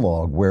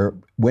dialogue where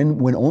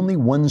when only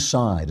one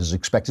side is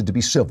expected to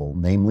be civil,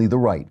 namely the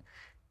right,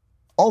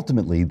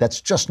 ultimately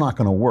that's just not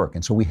going to work.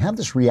 And so we have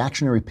this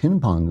reactionary ping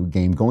pong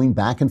game going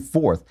back and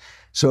forth.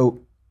 So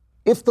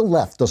if the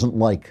left doesn't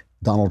like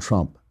Donald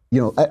Trump,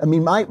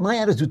 my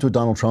attitude to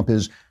Donald Trump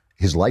is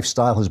his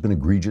lifestyle has been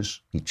egregious.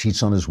 He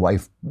cheats on his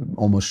wife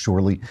almost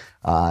surely.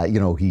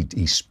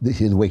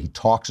 The way he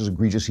talks is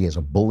egregious. He has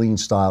a bullying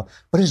style,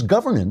 but his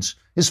governance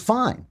is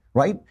fine.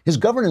 Right? His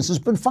governance has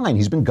been fine.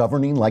 He's been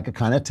governing like a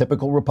kind of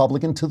typical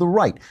Republican to the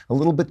right, a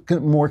little bit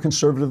more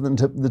conservative than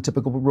the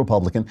typical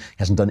Republican.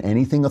 Hasn't done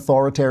anything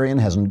authoritarian,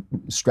 hasn't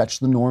stretched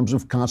the norms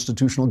of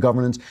constitutional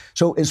governance.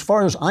 So as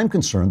far as I'm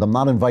concerned, I'm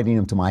not inviting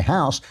him to my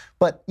house,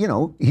 but,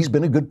 he's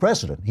been a good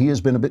president. He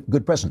has been a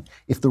good president.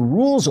 If the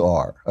rules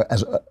are,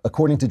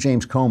 according to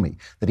James Comey,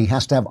 that he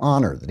has to have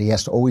honor, that he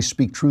has to always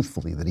speak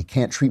truthfully, that he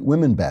can't treat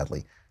women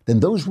badly, then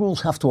those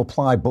rules have to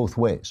apply both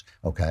ways,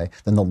 okay?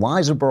 Then the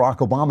lies of Barack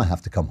Obama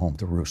have to come home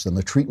to roost. Then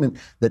the treatment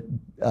that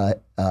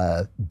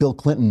Bill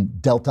Clinton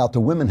dealt out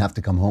to women have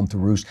to come home to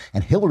roost.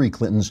 And Hillary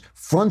Clinton's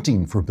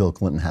fronting for Bill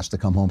Clinton has to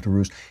come home to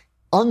roost.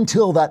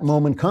 Until that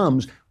moment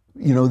comes,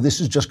 this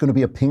is just going to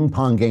be a ping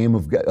pong game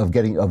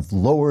of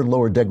lower and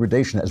lower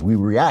degradation as we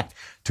react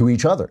to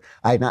each other.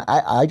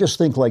 I just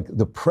think like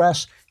the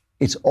press,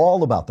 it's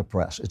all about the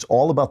press. It's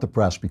all about the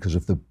press because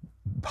if the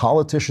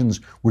politicians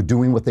were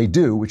doing what they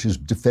do, which is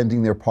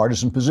defending their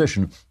partisan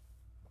position,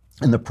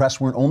 and the press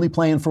weren't only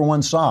playing for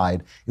one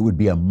side, it would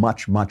be a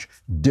much, much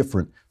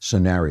different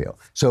scenario.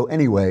 So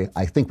anyway,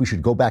 I think we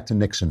should go back to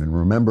Nixon and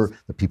remember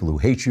the people who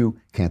hate you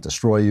can't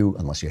destroy you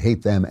unless you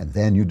hate them, and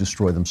then you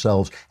destroy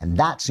themselves. And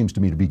that seems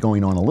to me to be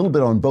going on a little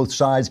bit on both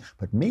sides,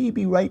 but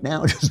maybe right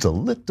now just a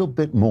little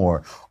bit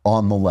more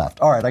on the left.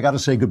 All right, I got to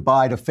say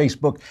goodbye to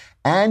Facebook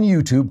and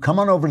YouTube. Come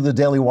on over to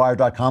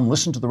thedailywire.com,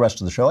 listen to the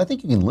rest of the show. I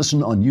think you can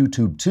listen on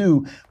YouTube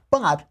too,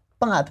 but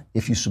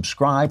if you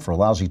subscribe for a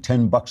lousy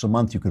 $10 a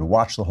month, you can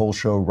watch the whole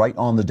show right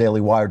on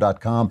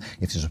thedailywire.com.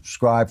 If you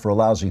subscribe for a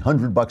lousy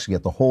 $100, you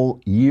get the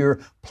whole year,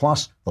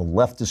 plus the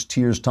Leftist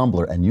Tears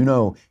tumbler. And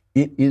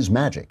it is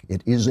magic.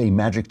 It is a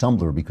magic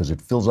tumbler because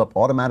it fills up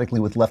automatically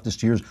with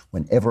Leftist Tears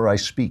whenever I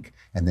speak.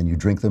 And then you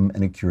drink them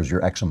and it cures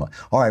your eczema.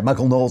 All right,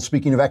 Michael Knowles,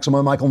 speaking of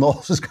eczema, Michael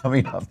Knowles is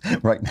coming up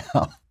right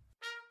now.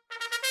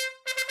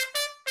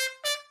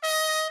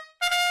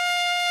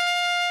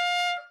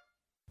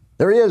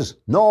 There he is,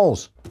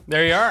 Knowles.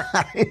 There you are.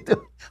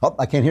 Oh,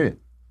 I can't hear you.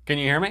 Can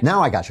you hear me?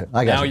 Now I got you.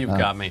 Now you've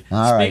got me.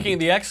 Speaking of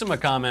the eczema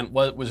comment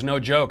was no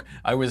joke.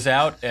 I was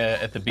out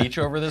at the beach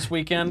over this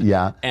weekend.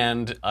 Yeah.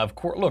 And of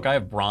course, look, I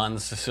have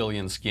bronze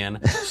Sicilian skin,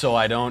 so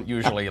I don't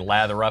usually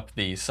lather up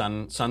the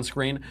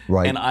sunscreen.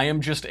 Right. And I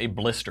am just a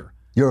blister.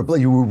 You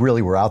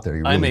really were out there.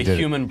 You really I'm a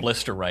human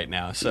blister right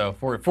now. So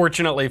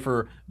fortunately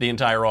for the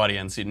entire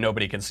audience,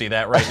 nobody can see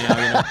that right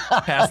now.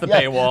 Past the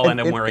paywall,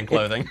 and I'm wearing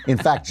clothing. In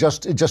fact,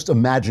 just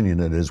imagining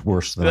it is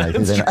worse than I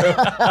think. It's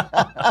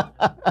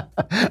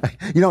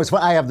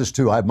funny. I have this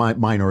too.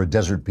 Mine are a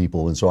desert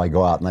people, and so I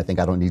go out and I think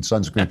I don't need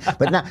sunscreen.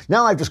 But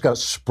now I've just got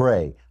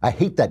spray. I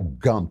hate that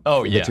gump.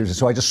 Oh, yeah.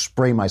 So I just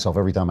spray myself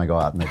every time I go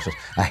out, and it's just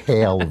a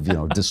hail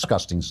of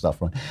disgusting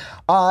stuff.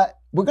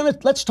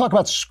 Let's talk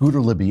about Scooter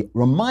Libby.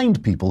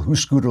 Remind people who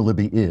Scooter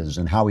Libby is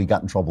and how he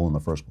got in trouble in the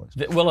first place.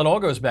 Well, it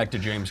all goes back to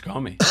James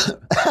Comey.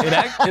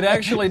 It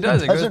actually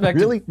does. It does goes back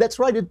really? That's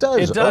right, it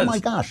does. It does. Oh my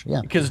gosh,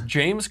 yeah. Because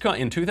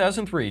in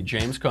 2003,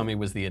 James Comey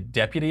was the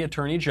Deputy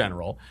Attorney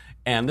General,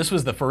 and this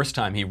was the first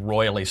time he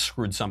royally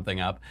screwed something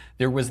up.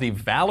 There was the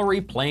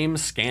Valerie Plame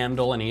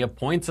scandal, and he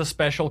appoints a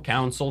special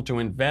counsel to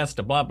invest,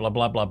 blah, blah,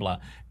 blah, blah, blah.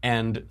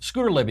 And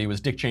Scooter Libby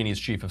was Dick Cheney's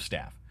chief of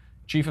staff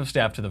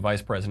to the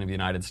Vice President of the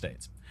United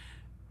States.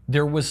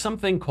 There was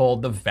something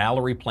called the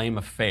Valerie Plame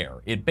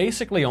affair. It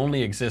basically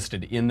only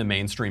existed in the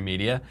mainstream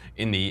media,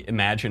 in the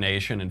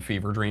imagination and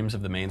fever dreams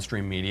of the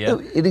mainstream media.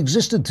 It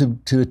existed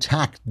to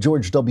attack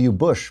George W.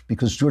 Bush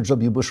because George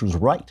W. Bush was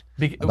right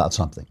about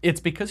something. It's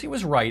because he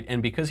was right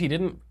and because he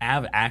didn't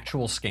have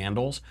actual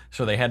scandals,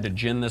 so they had to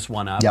gin this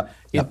one up.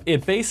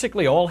 It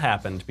basically all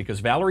happened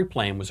because Valerie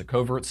Plame was a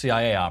covert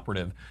CIA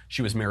operative.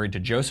 She was married to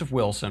Joseph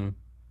Wilson,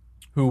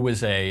 who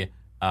was a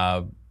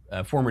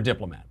former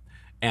diplomat.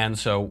 And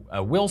so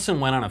Wilson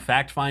went on a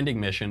fact-finding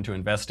mission to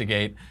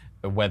investigate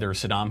whether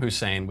Saddam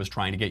Hussein was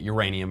trying to get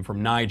uranium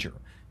from Niger.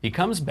 He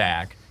comes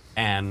back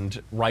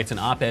and writes an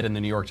op-ed in the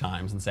New York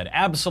Times and said,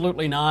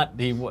 absolutely not,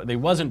 he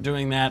wasn't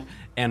doing that,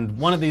 and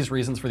one of these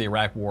reasons for the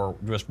Iraq War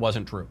just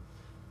wasn't true.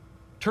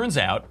 Turns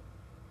out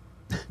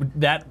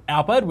that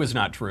op-ed was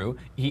not true.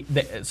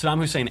 Saddam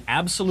Hussein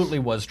absolutely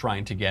was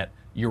trying to get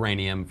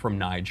uranium from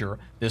Niger.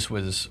 This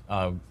was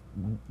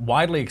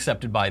widely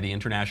accepted by the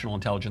international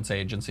intelligence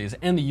agencies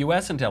and the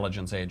U.S.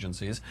 intelligence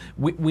agencies.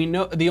 We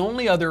know the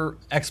only other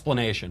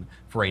explanation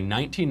for a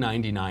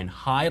 1999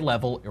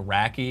 high-level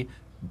Iraqi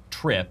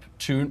trip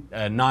to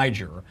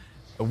Niger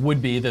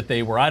would be that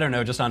they were, I don't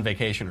know, just on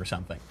vacation or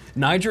something.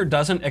 Niger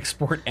doesn't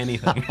export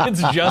anything.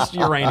 It's just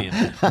uranium.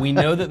 We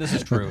know that this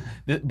is true.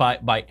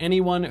 By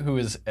anyone who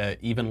has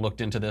even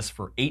looked into this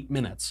for 8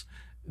 minutes,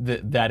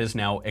 that is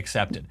now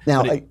accepted.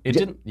 Now, but it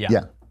didn't.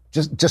 Yeah.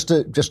 Just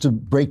to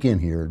break in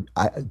here,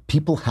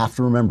 people have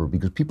to remember,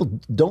 because people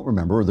don't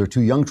remember, or they're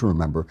too young to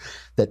remember,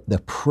 that the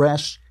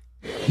press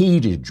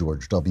hated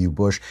George W.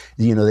 Bush.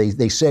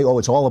 They say, oh,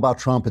 it's all about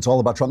Trump. It's all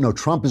about Trump. No,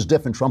 Trump is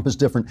different. Trump is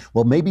different.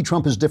 Well, maybe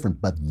Trump is different,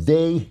 but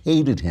they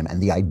hated him.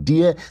 And the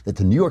idea that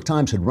the New York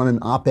Times had run an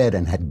op-ed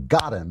and had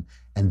got him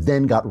and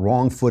then got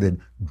wrong-footed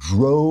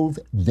drove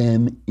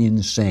them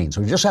insane.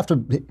 So you just have to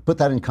put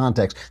that in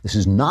context. This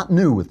is not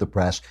new with the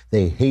press.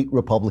 They hate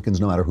Republicans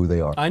no matter who they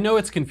are. I know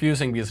it's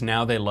confusing because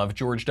now they love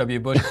George W.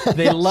 Bush.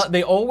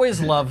 They always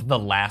love the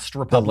last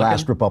Republican. The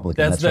last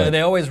Republican, that's right.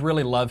 They always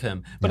really love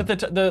him. But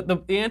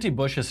the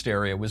anti-Bush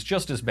hysteria was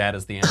just as bad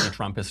as the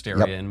anti-Trump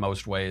hysteria in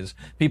most ways.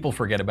 People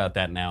forget about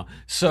that now.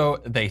 So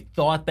they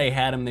thought they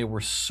had him. They were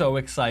so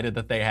excited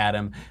that they had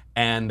him.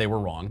 And they were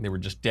wrong. They were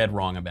just dead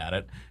wrong about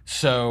it.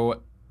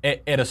 So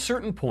at a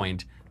certain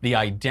point, the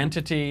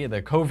identity,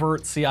 the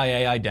covert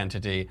CIA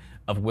identity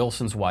of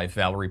Wilson's wife,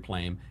 Valerie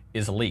Plame,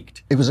 is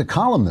leaked. It was a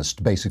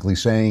columnist basically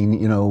saying,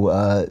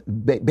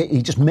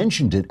 he just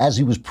mentioned it as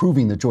he was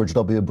proving that George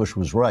W. Bush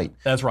was right.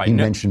 That's right. He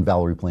mentioned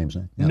Valerie Plame's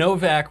name. Yeah.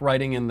 Novak,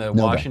 writing in the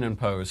Washington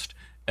Post,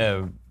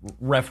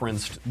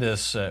 referenced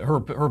this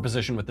her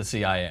position with the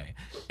CIA.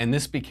 And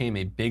this became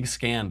a big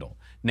scandal.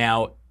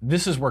 Now,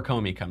 this is where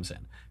Comey comes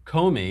in.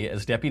 Comey,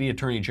 as Deputy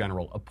Attorney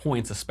General,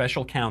 appoints a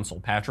special counsel,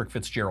 Patrick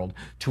Fitzgerald,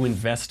 to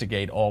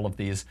investigate all of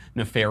these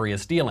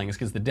nefarious dealings,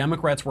 because the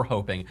Democrats were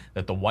hoping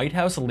that the White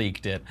House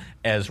leaked it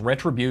as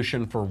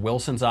retribution for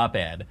Wilson's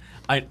op-ed.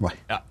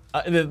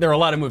 There are a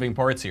lot of moving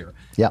parts here.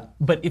 Yeah.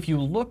 But if you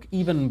look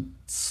even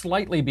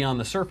slightly beyond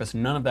the surface,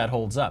 none of that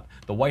holds up.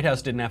 The White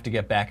House didn't have to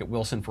get back at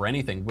Wilson for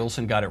anything.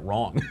 Wilson got it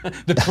wrong.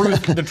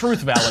 The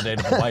truth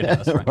validated the White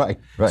House.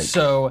 Right.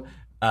 So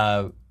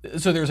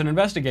there's an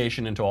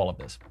investigation into all of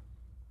this.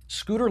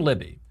 Scooter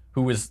Libby,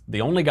 who was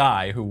the only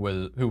guy who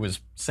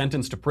was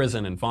sentenced to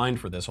prison and fined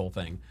for this whole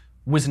thing,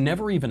 was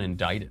never even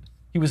indicted.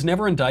 He was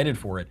never indicted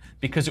for it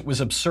because it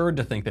was absurd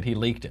to think that he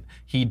leaked it.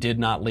 He did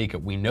not leak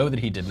it. We know that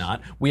he did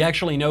not. We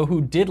actually know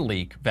who did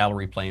leak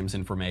Valerie Plame's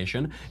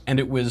information, and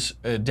it was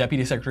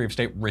Deputy Secretary of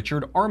State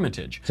Richard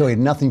Armitage. So it had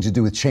nothing to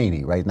do with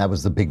Cheney, right? And that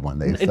was the big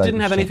one. It didn't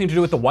have anything to do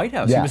with the White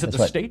House. Yeah, he was at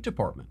the State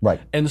Department. Right.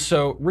 And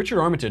so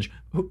Richard Armitage,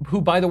 who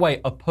by the way,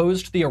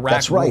 opposed the Iraq War.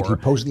 That's right. He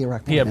opposed the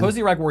Iraq War. He opposed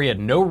the Iraq War. He had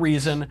no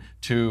reason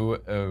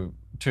to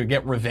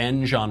get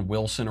revenge on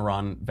Wilson or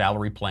on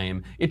Valerie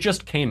Plame. It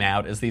just came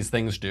out, as these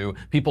things do.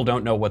 People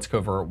don't know what's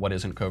covert, what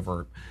isn't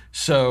covert.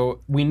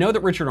 So we know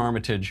that Richard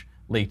Armitage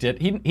leaked it.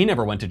 He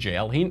never went to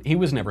jail. He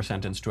was never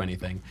sentenced to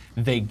anything.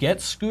 They get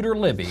Scooter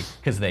Libby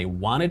because they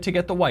wanted to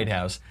get the White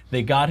House.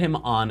 They got him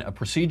on a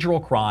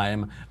procedural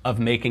crime of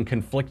making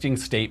conflicting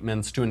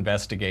statements to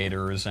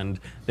investigators and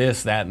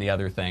this, that, and the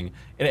other thing.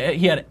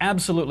 He had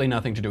absolutely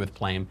nothing to do with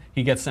Plame.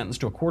 He gets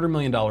sentenced to a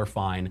 $250,000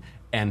 fine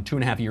and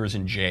 2.5 years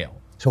in jail.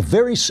 So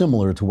very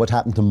similar to what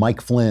happened to Mike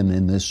Flynn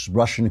in this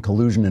Russian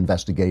collusion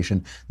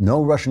investigation.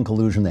 No Russian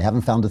collusion. They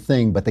haven't found a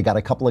thing, but they got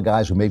a couple of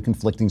guys who made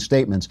conflicting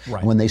statements. Right.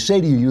 And when they say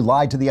to you, you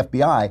lied to the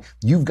FBI,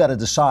 you've got to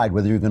decide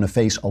whether you're going to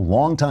face a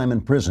long time in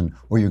prison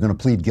or you're going to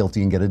plead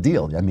guilty and get a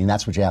deal. I mean,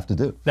 that's what you have to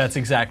do. That's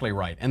exactly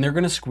right. And they're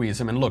going to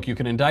squeeze him. And look, you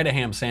can indict a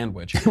ham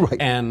sandwich.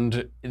 Right.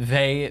 And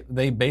they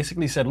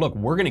basically said, look,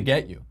 we're going to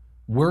get you.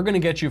 We're going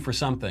to get you for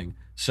something.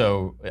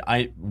 So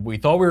we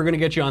thought we were going to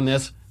get you on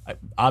this.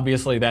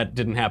 Obviously, that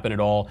didn't happen at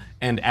all.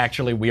 And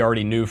actually, we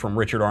already knew from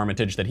Richard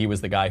Armitage that he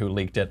was the guy who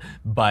leaked it.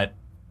 But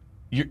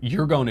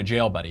you're going to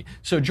jail, buddy.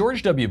 So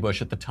George W.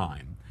 Bush at the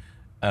time,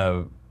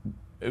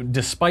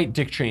 despite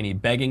Dick Cheney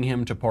begging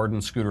him to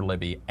pardon Scooter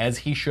Libby, as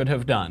he should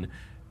have done,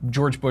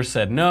 George Bush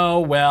said, no,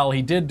 well,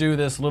 he did do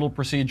this little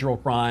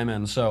procedural crime,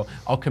 and so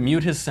I'll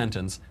commute his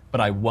sentence, but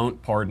I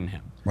won't pardon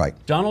him. Right.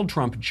 Donald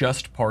Trump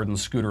just pardoned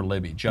Scooter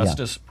Libby,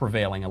 justice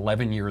prevailing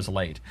 11 years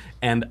late.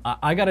 And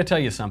I got to tell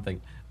you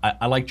something.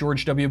 I like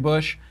George W.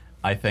 Bush.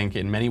 I think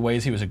in many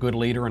ways he was a good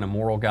leader and a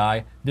moral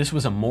guy. This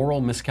was a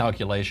moral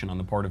miscalculation on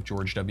the part of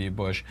George W.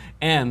 Bush.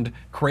 And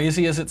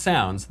crazy as it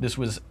sounds, this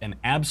was an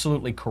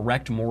absolutely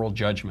correct moral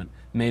judgment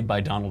made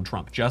by Donald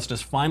Trump.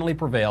 Justice finally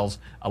prevails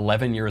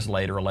 11 years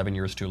later, 11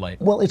 years too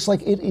late. Well, it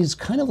is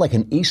kind of like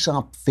an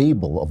Aesop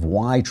fable of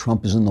why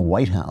Trump is in the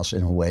White House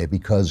in a way,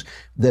 because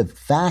the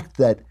fact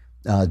that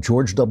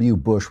George W.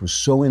 Bush was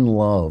so in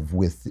love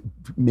with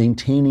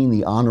maintaining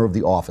the honor of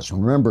the office.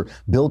 And remember,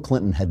 Bill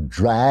Clinton had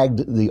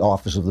dragged the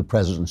office of the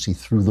presidency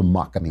through the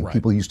muck. I mean,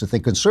 people used to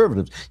think,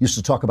 conservatives used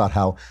to talk about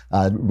how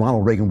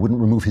Ronald Reagan wouldn't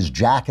remove his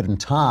jacket and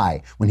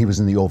tie when he was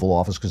in the Oval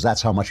Office because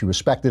that's how much he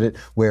respected it,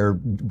 where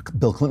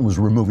Bill Clinton was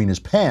removing his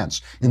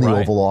pants in the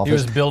Oval Office. He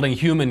was building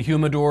human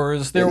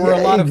humidors. There were a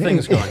lot of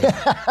things going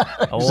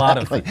on. A lot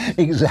of things.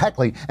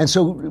 Exactly. And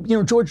so,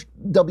 George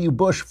W.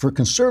 Bush, for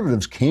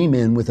conservatives, came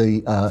in with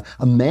a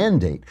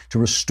mandate to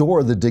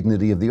restore the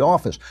dignity of the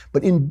office.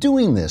 But in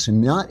doing this,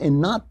 in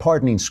not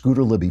pardoning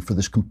Scooter Libby for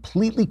this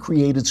completely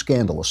created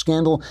scandal, a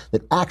scandal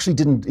that actually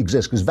didn't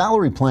exist, because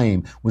Valerie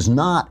Plame was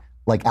not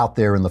like out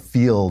there in the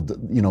field,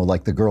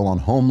 like the girl on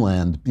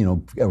Homeland,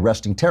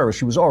 arresting terrorists.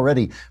 She was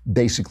already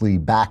basically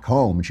back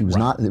home, and she was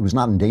not. It was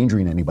not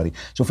endangering anybody.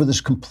 So for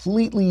this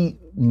completely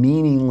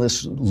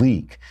meaningless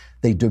leak,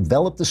 they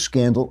developed the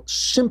scandal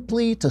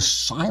simply to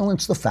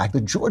silence the fact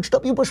that George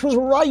W. Bush was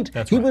right.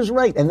 He was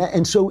right.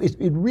 And so it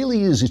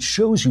really is. It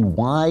shows you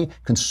why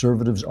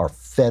conservatives are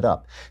fed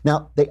up.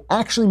 Now, they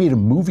actually made a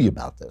movie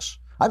about this.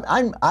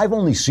 I've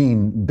only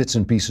seen bits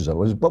and pieces of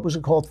it. What was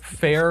it called?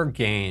 Fair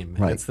Game.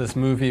 Right. It's this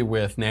movie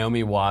with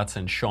Naomi Watts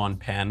and Sean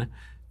Penn.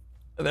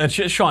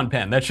 Sean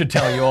Penn. That should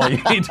tell you all you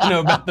need to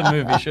know about the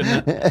movie,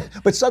 shouldn't it?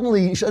 But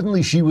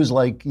suddenly she was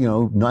like,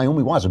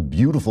 Naomi Watts, a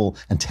beautiful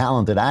and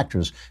talented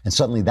actress, and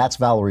suddenly that's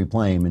Valerie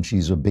Plame, and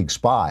she's a big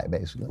spy,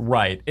 basically.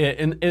 Right.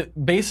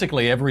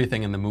 Basically,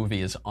 everything in the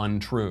movie is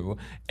untrue,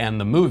 and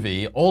the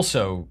movie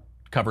also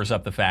covers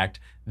up the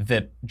fact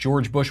that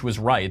George Bush was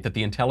right, that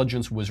the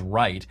intelligence was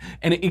right.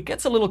 And it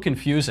gets a little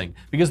confusing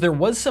because there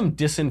was some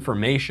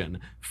disinformation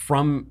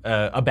from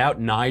about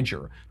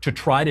Niger to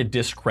try to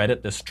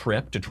discredit this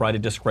trip, to try to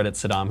discredit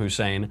Saddam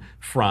Hussein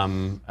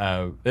from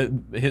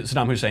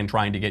Saddam Hussein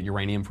trying to get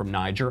uranium from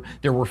Niger.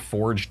 There were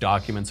forged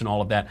documents and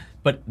all of that.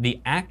 But the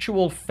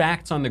actual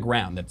facts on the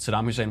ground that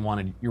Saddam Hussein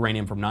wanted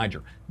uranium from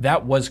Niger,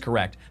 that was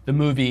correct. The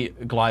movie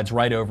glides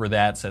right over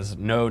that, says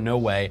no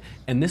way.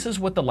 And this is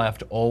what the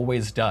left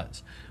always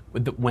does.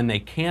 When they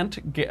can't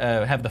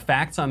have the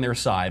facts on their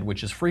side,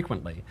 which is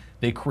frequently,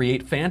 they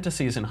create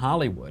fantasies in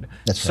Hollywood.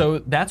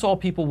 That's all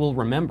people will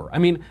remember. I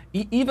mean,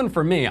 even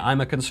for me,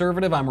 I'm a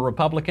conservative, I'm a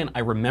Republican, I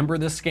remember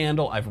this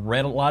scandal, I've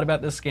read a lot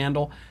about this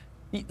scandal.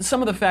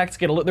 Some of the facts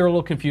they're a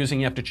little confusing,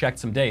 you have to check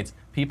some dates.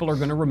 People are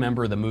going to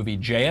remember the movie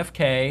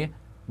JFK,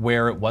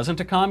 where it wasn't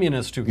a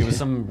communist who, it was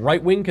some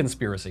right-wing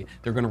conspiracy.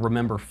 They're going to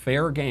remember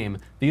Fair Game.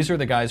 These are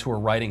the guys who are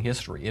writing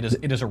history.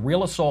 It is a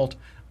real assault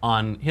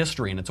on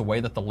history, and it's a way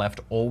that the left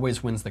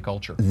always wins the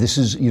culture. This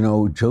is,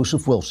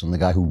 Joseph Wilson, the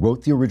guy who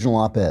wrote the original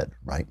op-ed,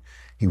 right?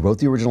 He wrote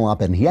the original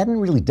op-ed, and he hadn't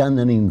really done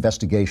any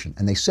investigation.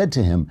 And they said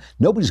to him,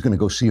 nobody's going to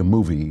go see a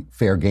movie,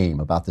 Fair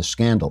Game, about this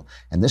scandal.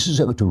 And this is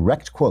a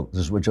direct quote.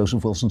 This is what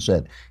Joseph Wilson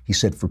said. He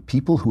said, for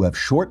people who have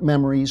short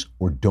memories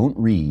or don't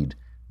read,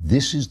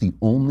 this is the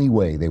only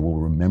way they will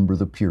remember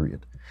the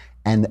period.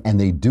 And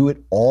they do it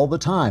all the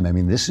time. I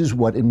mean, this is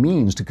what it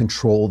means to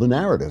control the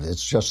narrative.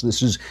 It's just,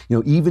 this is,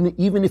 even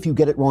if you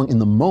get it wrong in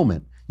the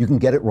moment, you can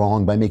get it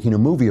wrong by making a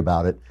movie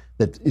about it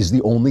that is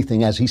the only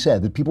thing, as he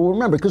said, that people will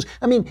remember. Because,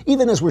 I mean,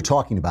 even as we're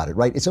talking about it,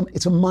 right,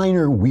 it's a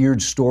minor,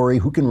 weird story.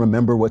 Who can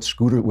remember where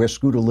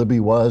Scooter Libby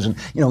was? And,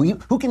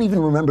 who can even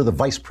remember the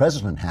vice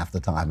president half the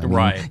time? I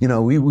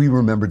mean, we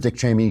remember Dick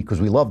Cheney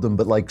because we loved him,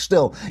 but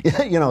still,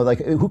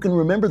 who can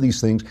remember these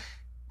things?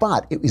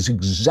 But it is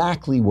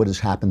exactly what has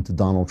happened to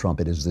Donald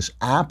Trump. It is this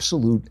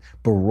absolute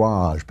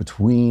barrage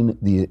between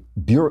the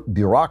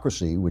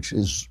bureaucracy, which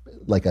is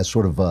a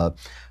sort of a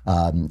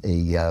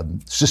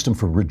system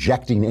for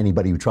rejecting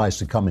anybody who tries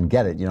to come and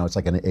get it. It's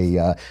like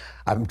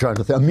I'm trying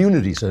to think,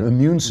 immunity, so an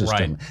immune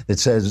system that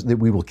says that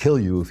we will kill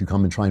you if you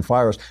come and try and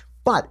fire us.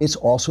 But it's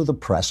also the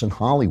press and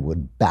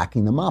Hollywood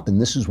backing them up. And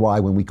this is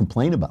why when we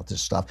complain about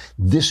this stuff,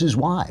 this is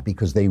why,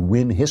 because they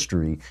win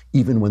history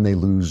even when they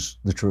lose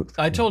the truth.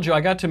 I told you,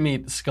 I got to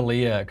meet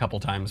Scalia a couple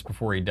times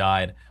before he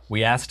died.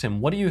 We asked him,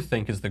 what do you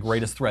think is the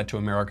greatest threat to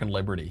American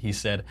liberty? He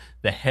said,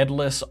 the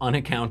headless,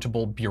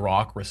 unaccountable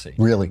bureaucracy.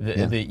 Really?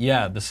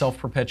 The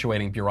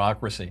self-perpetuating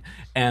bureaucracy.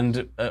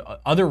 And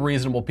other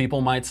reasonable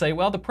people might say,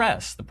 well, the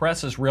press. The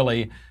press is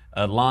really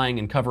lying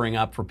and covering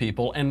up for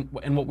people. And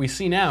what we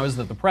see now is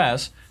that the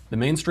press, the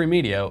mainstream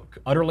media,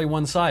 utterly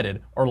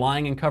one-sided, are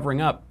lying and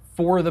covering up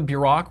for the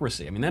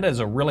bureaucracy. I mean, that is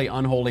a really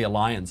unholy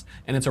alliance,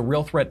 and it's a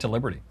real threat to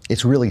liberty.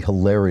 It's really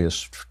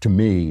hilarious to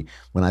me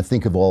when I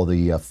think of all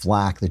the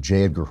flack that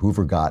J. Edgar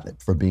Hoover got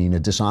for being a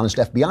dishonest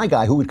FBI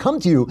guy who would come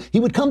to you. He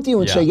would come to you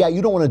and say, yeah,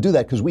 you don't want to do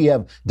that because we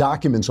have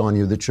documents on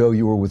you that show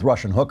you were with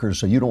Russian hookers,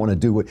 so you don't want to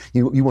do what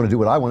you want to do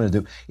what I want to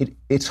do.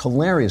 It's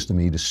hilarious to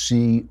me to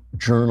see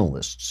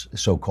journalists,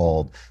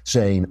 so-called,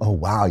 saying, oh,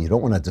 wow, you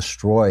don't want to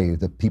destroy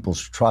the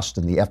people's trust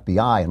in the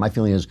FBI. And my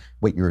feeling is,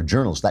 wait, you're a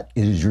journalist. That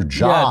is your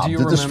job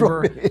to destroy.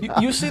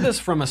 You see this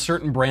from a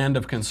certain brand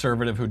of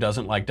conservative who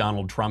doesn't like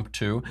Donald Trump,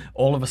 too.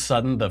 All of a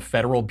sudden, the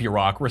federal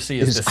bureaucracy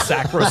is this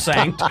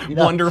sacrosanct,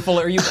 wonderful.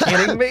 Are you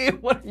kidding me?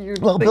 What are you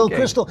thinking? Bill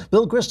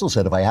Kristol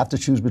said, if I have to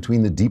choose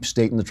between the deep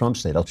state and the Trump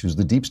state, I'll choose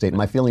the deep state. And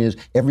my feeling is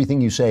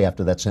everything you say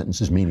after that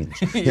sentence is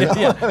meaningless.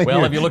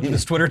 Well, have you looked at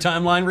his Twitter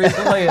timeline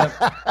recently?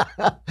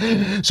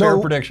 Fair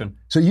prediction.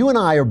 So you and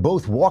I are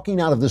both walking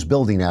out of this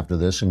building after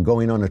this and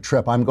going on a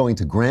trip. I'm going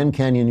to Grand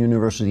Canyon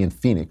University in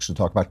Phoenix to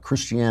talk about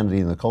Christianity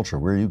and the culture.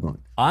 Where are you going?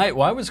 I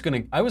was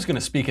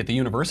gonna speak at the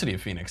University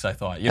of Phoenix. I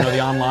thought, the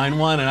online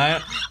one, and I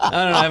don't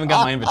know, I haven't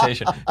got my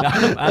invitation. No,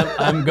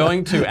 I'm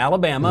going to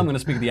Alabama. I'm going to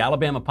speak at the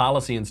Alabama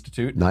Policy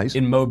Institute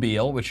in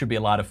Mobile, which should be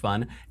a lot of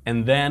fun.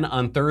 And then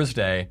on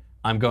Thursday,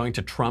 I'm going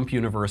to Trump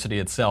University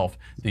itself,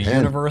 the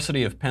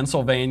University of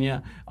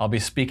Pennsylvania. I'll be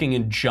speaking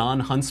in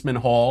John Huntsman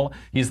Hall.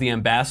 He's the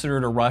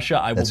ambassador to Russia.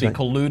 I will be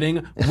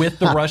colluding with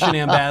the Russian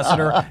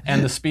ambassador,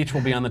 and the speech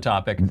will be on the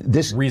topic,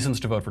 reasons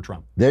to vote for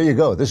Trump. There you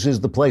go. This is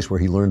the place where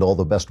he learned all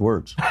the best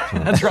words.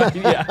 That's right.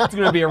 Yeah, it's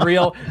going to be a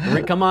real,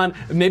 come on,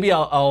 maybe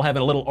I'll have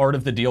a little art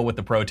of the deal with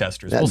the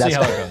protesters. We'll see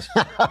how it goes.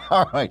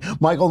 All right.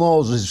 Michael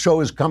Knowles, his show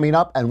is coming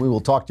up, and we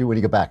will talk to you when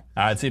you get back.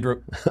 All right. See you,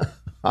 Drew.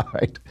 All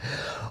right.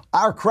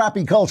 Our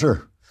crappy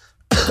culture.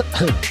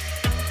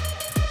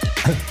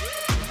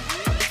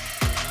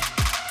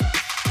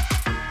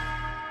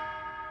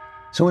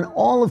 So in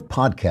all of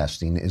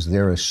podcasting, is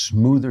there a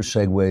smoother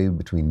segue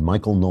between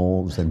Michael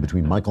Knowles than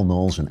between Michael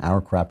Knowles and our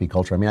crappy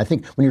culture? I mean, I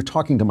think when you're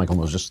talking to Michael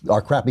Knowles, just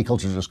our crappy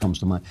culture just comes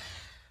to mind.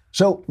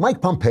 So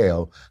Mike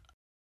Pompeo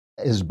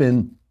has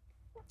been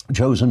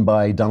chosen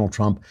by Donald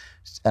Trump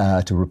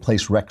to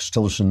replace Rex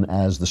Tillerson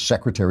as the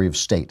Secretary of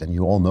State. And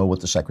you all know what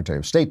the Secretary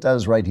of State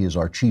does, right? He is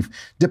our chief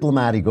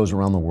diplomat. He goes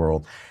around the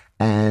world.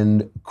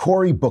 And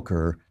Cory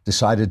Booker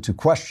decided to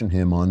question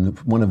him on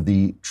one of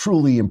the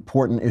truly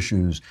important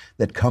issues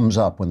that comes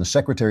up when the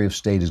Secretary of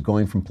State is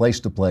going from place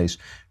to place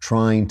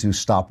trying to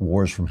stop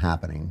wars from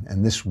happening.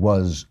 And this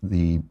was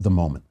the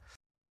moment.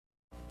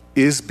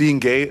 Is being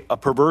gay a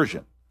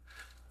perversion?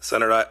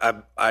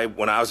 Senator, I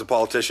when I was a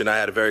politician, I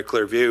had a very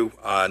clear view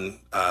on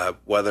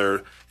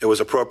whether it was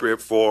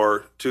appropriate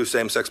for two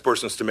same-sex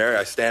persons to marry.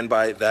 I stand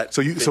by that.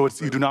 So you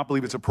do not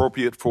believe it's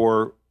appropriate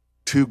for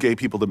two gay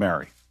people to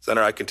marry?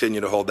 Senator, I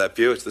continue to hold that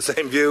view. It's the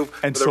same view.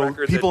 And so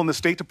people in the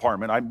State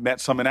Department, I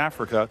met some in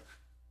Africa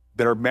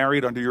that are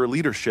married under your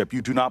leadership.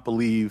 You do not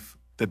believe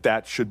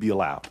that should be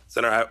allowed?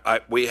 Senator, I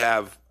believe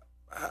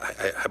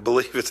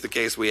it's the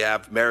case. We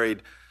have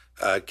married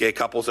gay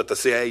couples at the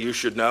CIA. You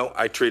should know.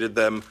 I treated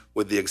them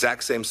with the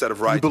exact same set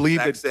of rights. Do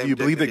you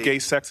believe that gay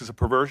sex is a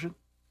perversion?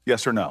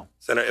 Yes or no?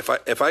 Senator, if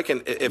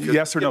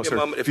yes or no,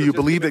 sir. Do you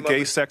believe that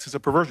gay sex is a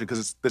perversion?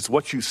 Because it's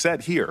what you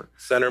said here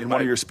in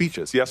one of your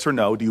speeches. Yes or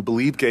no? Do you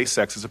believe gay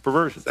sex is a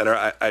perversion?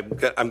 Senator,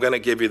 I'm going to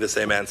give you the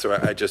same answer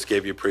I just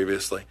gave you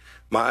previously.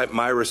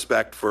 My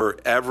respect for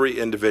every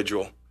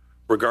individual,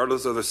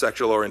 regardless of their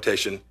sexual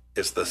orientation,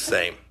 is the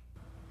same.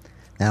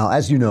 Now,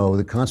 as you know,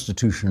 the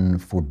Constitution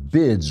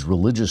forbids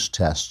religious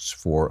tests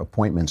for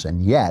appointments,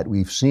 and yet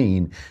we've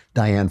seen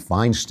Dianne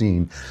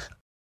Feinstein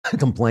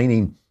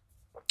complaining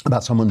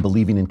about someone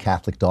believing in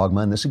Catholic dogma.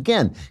 And this,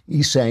 again,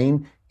 he's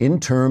saying in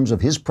terms of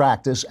his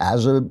practice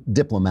as a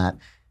diplomat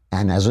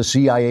and as a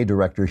CIA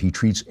director, he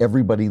treats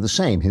everybody the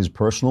same. His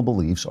personal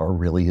beliefs are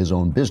really his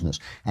own business.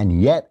 And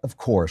yet, of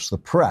course, the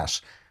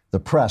press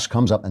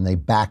comes up and they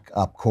back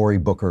up Cory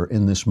Booker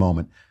in this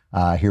moment.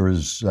 Here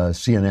is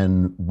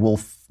CNN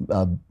Wolf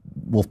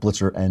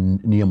Blitzer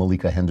and Nia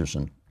Malika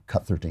Henderson,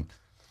 cut 13.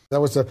 That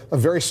was a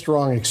very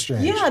strong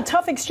exchange. Yeah,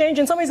 tough exchange.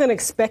 In some ways, an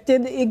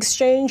expected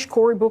exchange.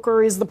 Cory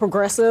Booker is the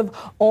progressive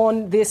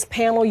on this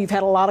panel. You've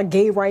had a lot of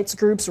gay rights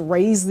groups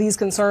raise these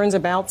concerns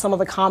about some of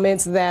the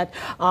comments that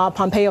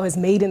Pompeo has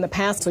made in the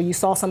past. So you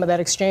saw some of that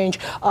exchange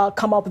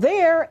come up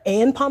there,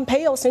 and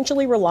Pompeo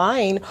essentially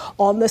relying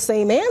on the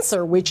same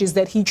answer, which is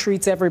that he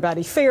treats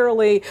everybody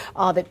fairly,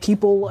 that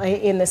people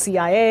in the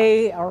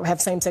CIA have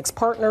same-sex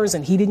partners,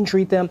 and he didn't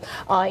treat them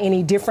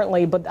any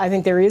differently. But I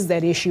think there is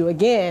that issue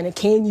again.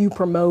 Can you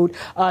promote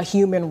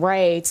human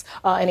rights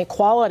and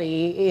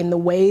equality in the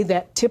way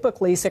that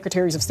typically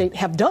secretaries of state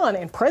have done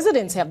and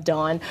presidents have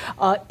done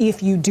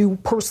if you do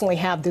personally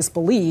have this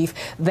belief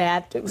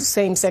that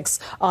same-sex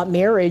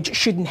marriage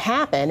shouldn't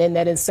happen, and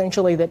that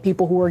essentially that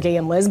people who are gay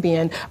and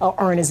lesbian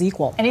aren't as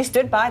equal. And he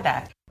stood by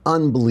that.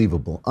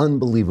 Unbelievable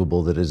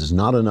that it is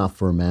not enough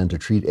for a man to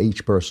treat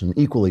each person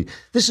equally.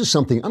 This is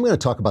something, I'm going to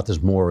talk about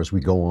this more as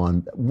we go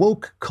on.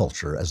 Woke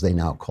culture, as they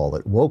now call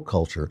it, woke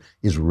culture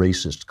is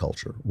racist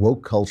culture.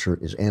 Woke culture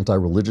is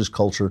anti-religious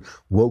culture.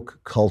 Woke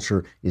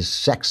culture is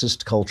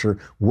sexist culture.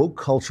 Woke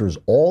culture is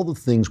all the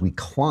things we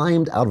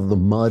climbed out of the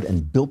mud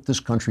and built this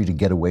country to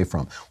get away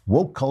from.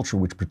 Woke culture,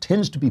 which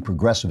pretends to be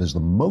progressive, is the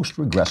most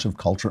regressive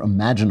culture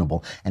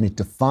imaginable, and it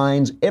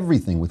defines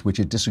everything with which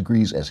it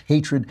disagrees as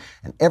hatred,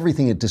 and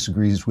everything it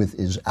disagrees with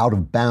is out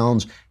of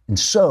bounds. And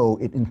so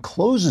it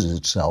encloses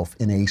itself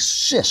in a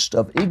cyst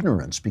of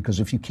ignorance, because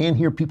if you can't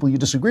hear people you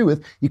disagree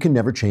with, you can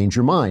never change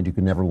your mind. You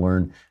can never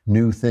learn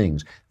new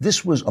things.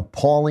 This was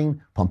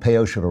appalling.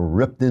 Pompeo should have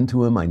ripped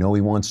into him. I know he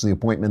wants the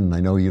appointment, and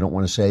I know you don't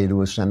want to say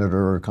to a senator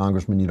or a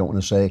congressman, you don't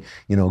want to say,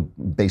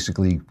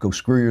 basically go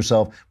screw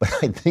yourself. But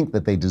I think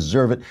that they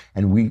deserve it,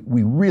 and we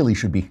really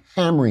should be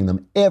hammering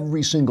them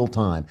every single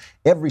time.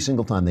 Every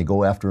single time they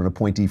go after an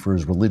appointee for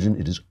his religion,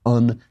 it is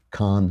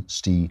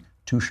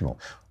unconstitutional.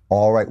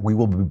 All right, we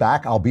will be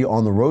back. I'll be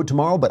on the road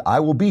tomorrow, but I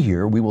will be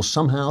here. We will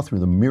somehow, through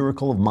the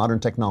miracle of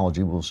modern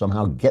technology, will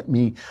somehow get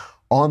me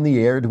on the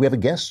air. Do we have a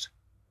guest?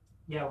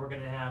 Yeah, we're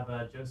going to have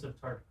Joseph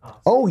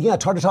Tartakovsky. Oh, yeah,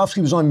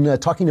 Tartakovsky was on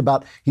talking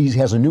about, he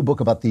has a new book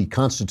about the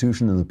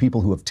Constitution and the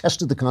people who have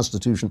tested the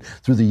Constitution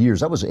through the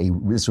years.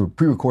 It's a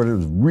pre-recorded, it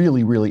was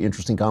really, really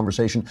interesting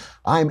conversation.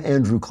 I'm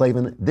Andrew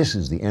Klavan. This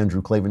is The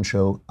Andrew Klavan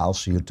Show. I'll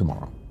see you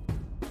tomorrow.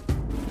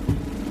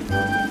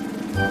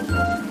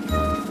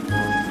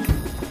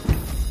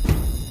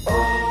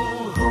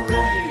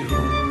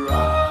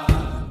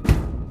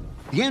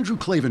 The Andrew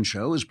Klavan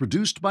Show is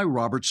produced by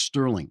Robert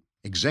Sterling.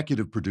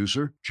 Executive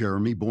producer,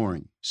 Jeremy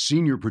Boring.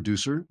 Senior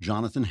producer,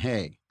 Jonathan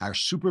Hay. Our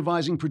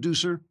supervising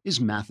producer is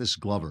Mathis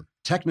Glover.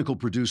 Technical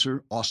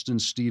producer, Austin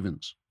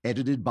Stevens.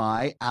 Edited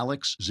by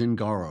Alex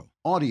Zingaro.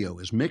 Audio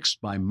is mixed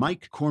by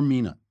Mike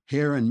Cormina.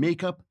 Hair and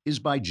makeup is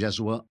by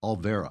Jesua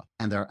Alvera.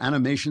 And our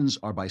animations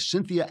are by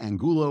Cynthia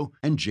Angulo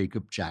and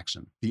Jacob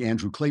Jackson. The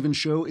Andrew Klavan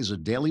Show is a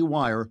Daily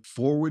Wire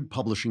Forward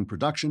Publishing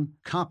production.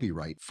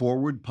 Copyright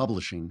Forward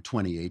Publishing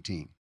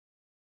 2018.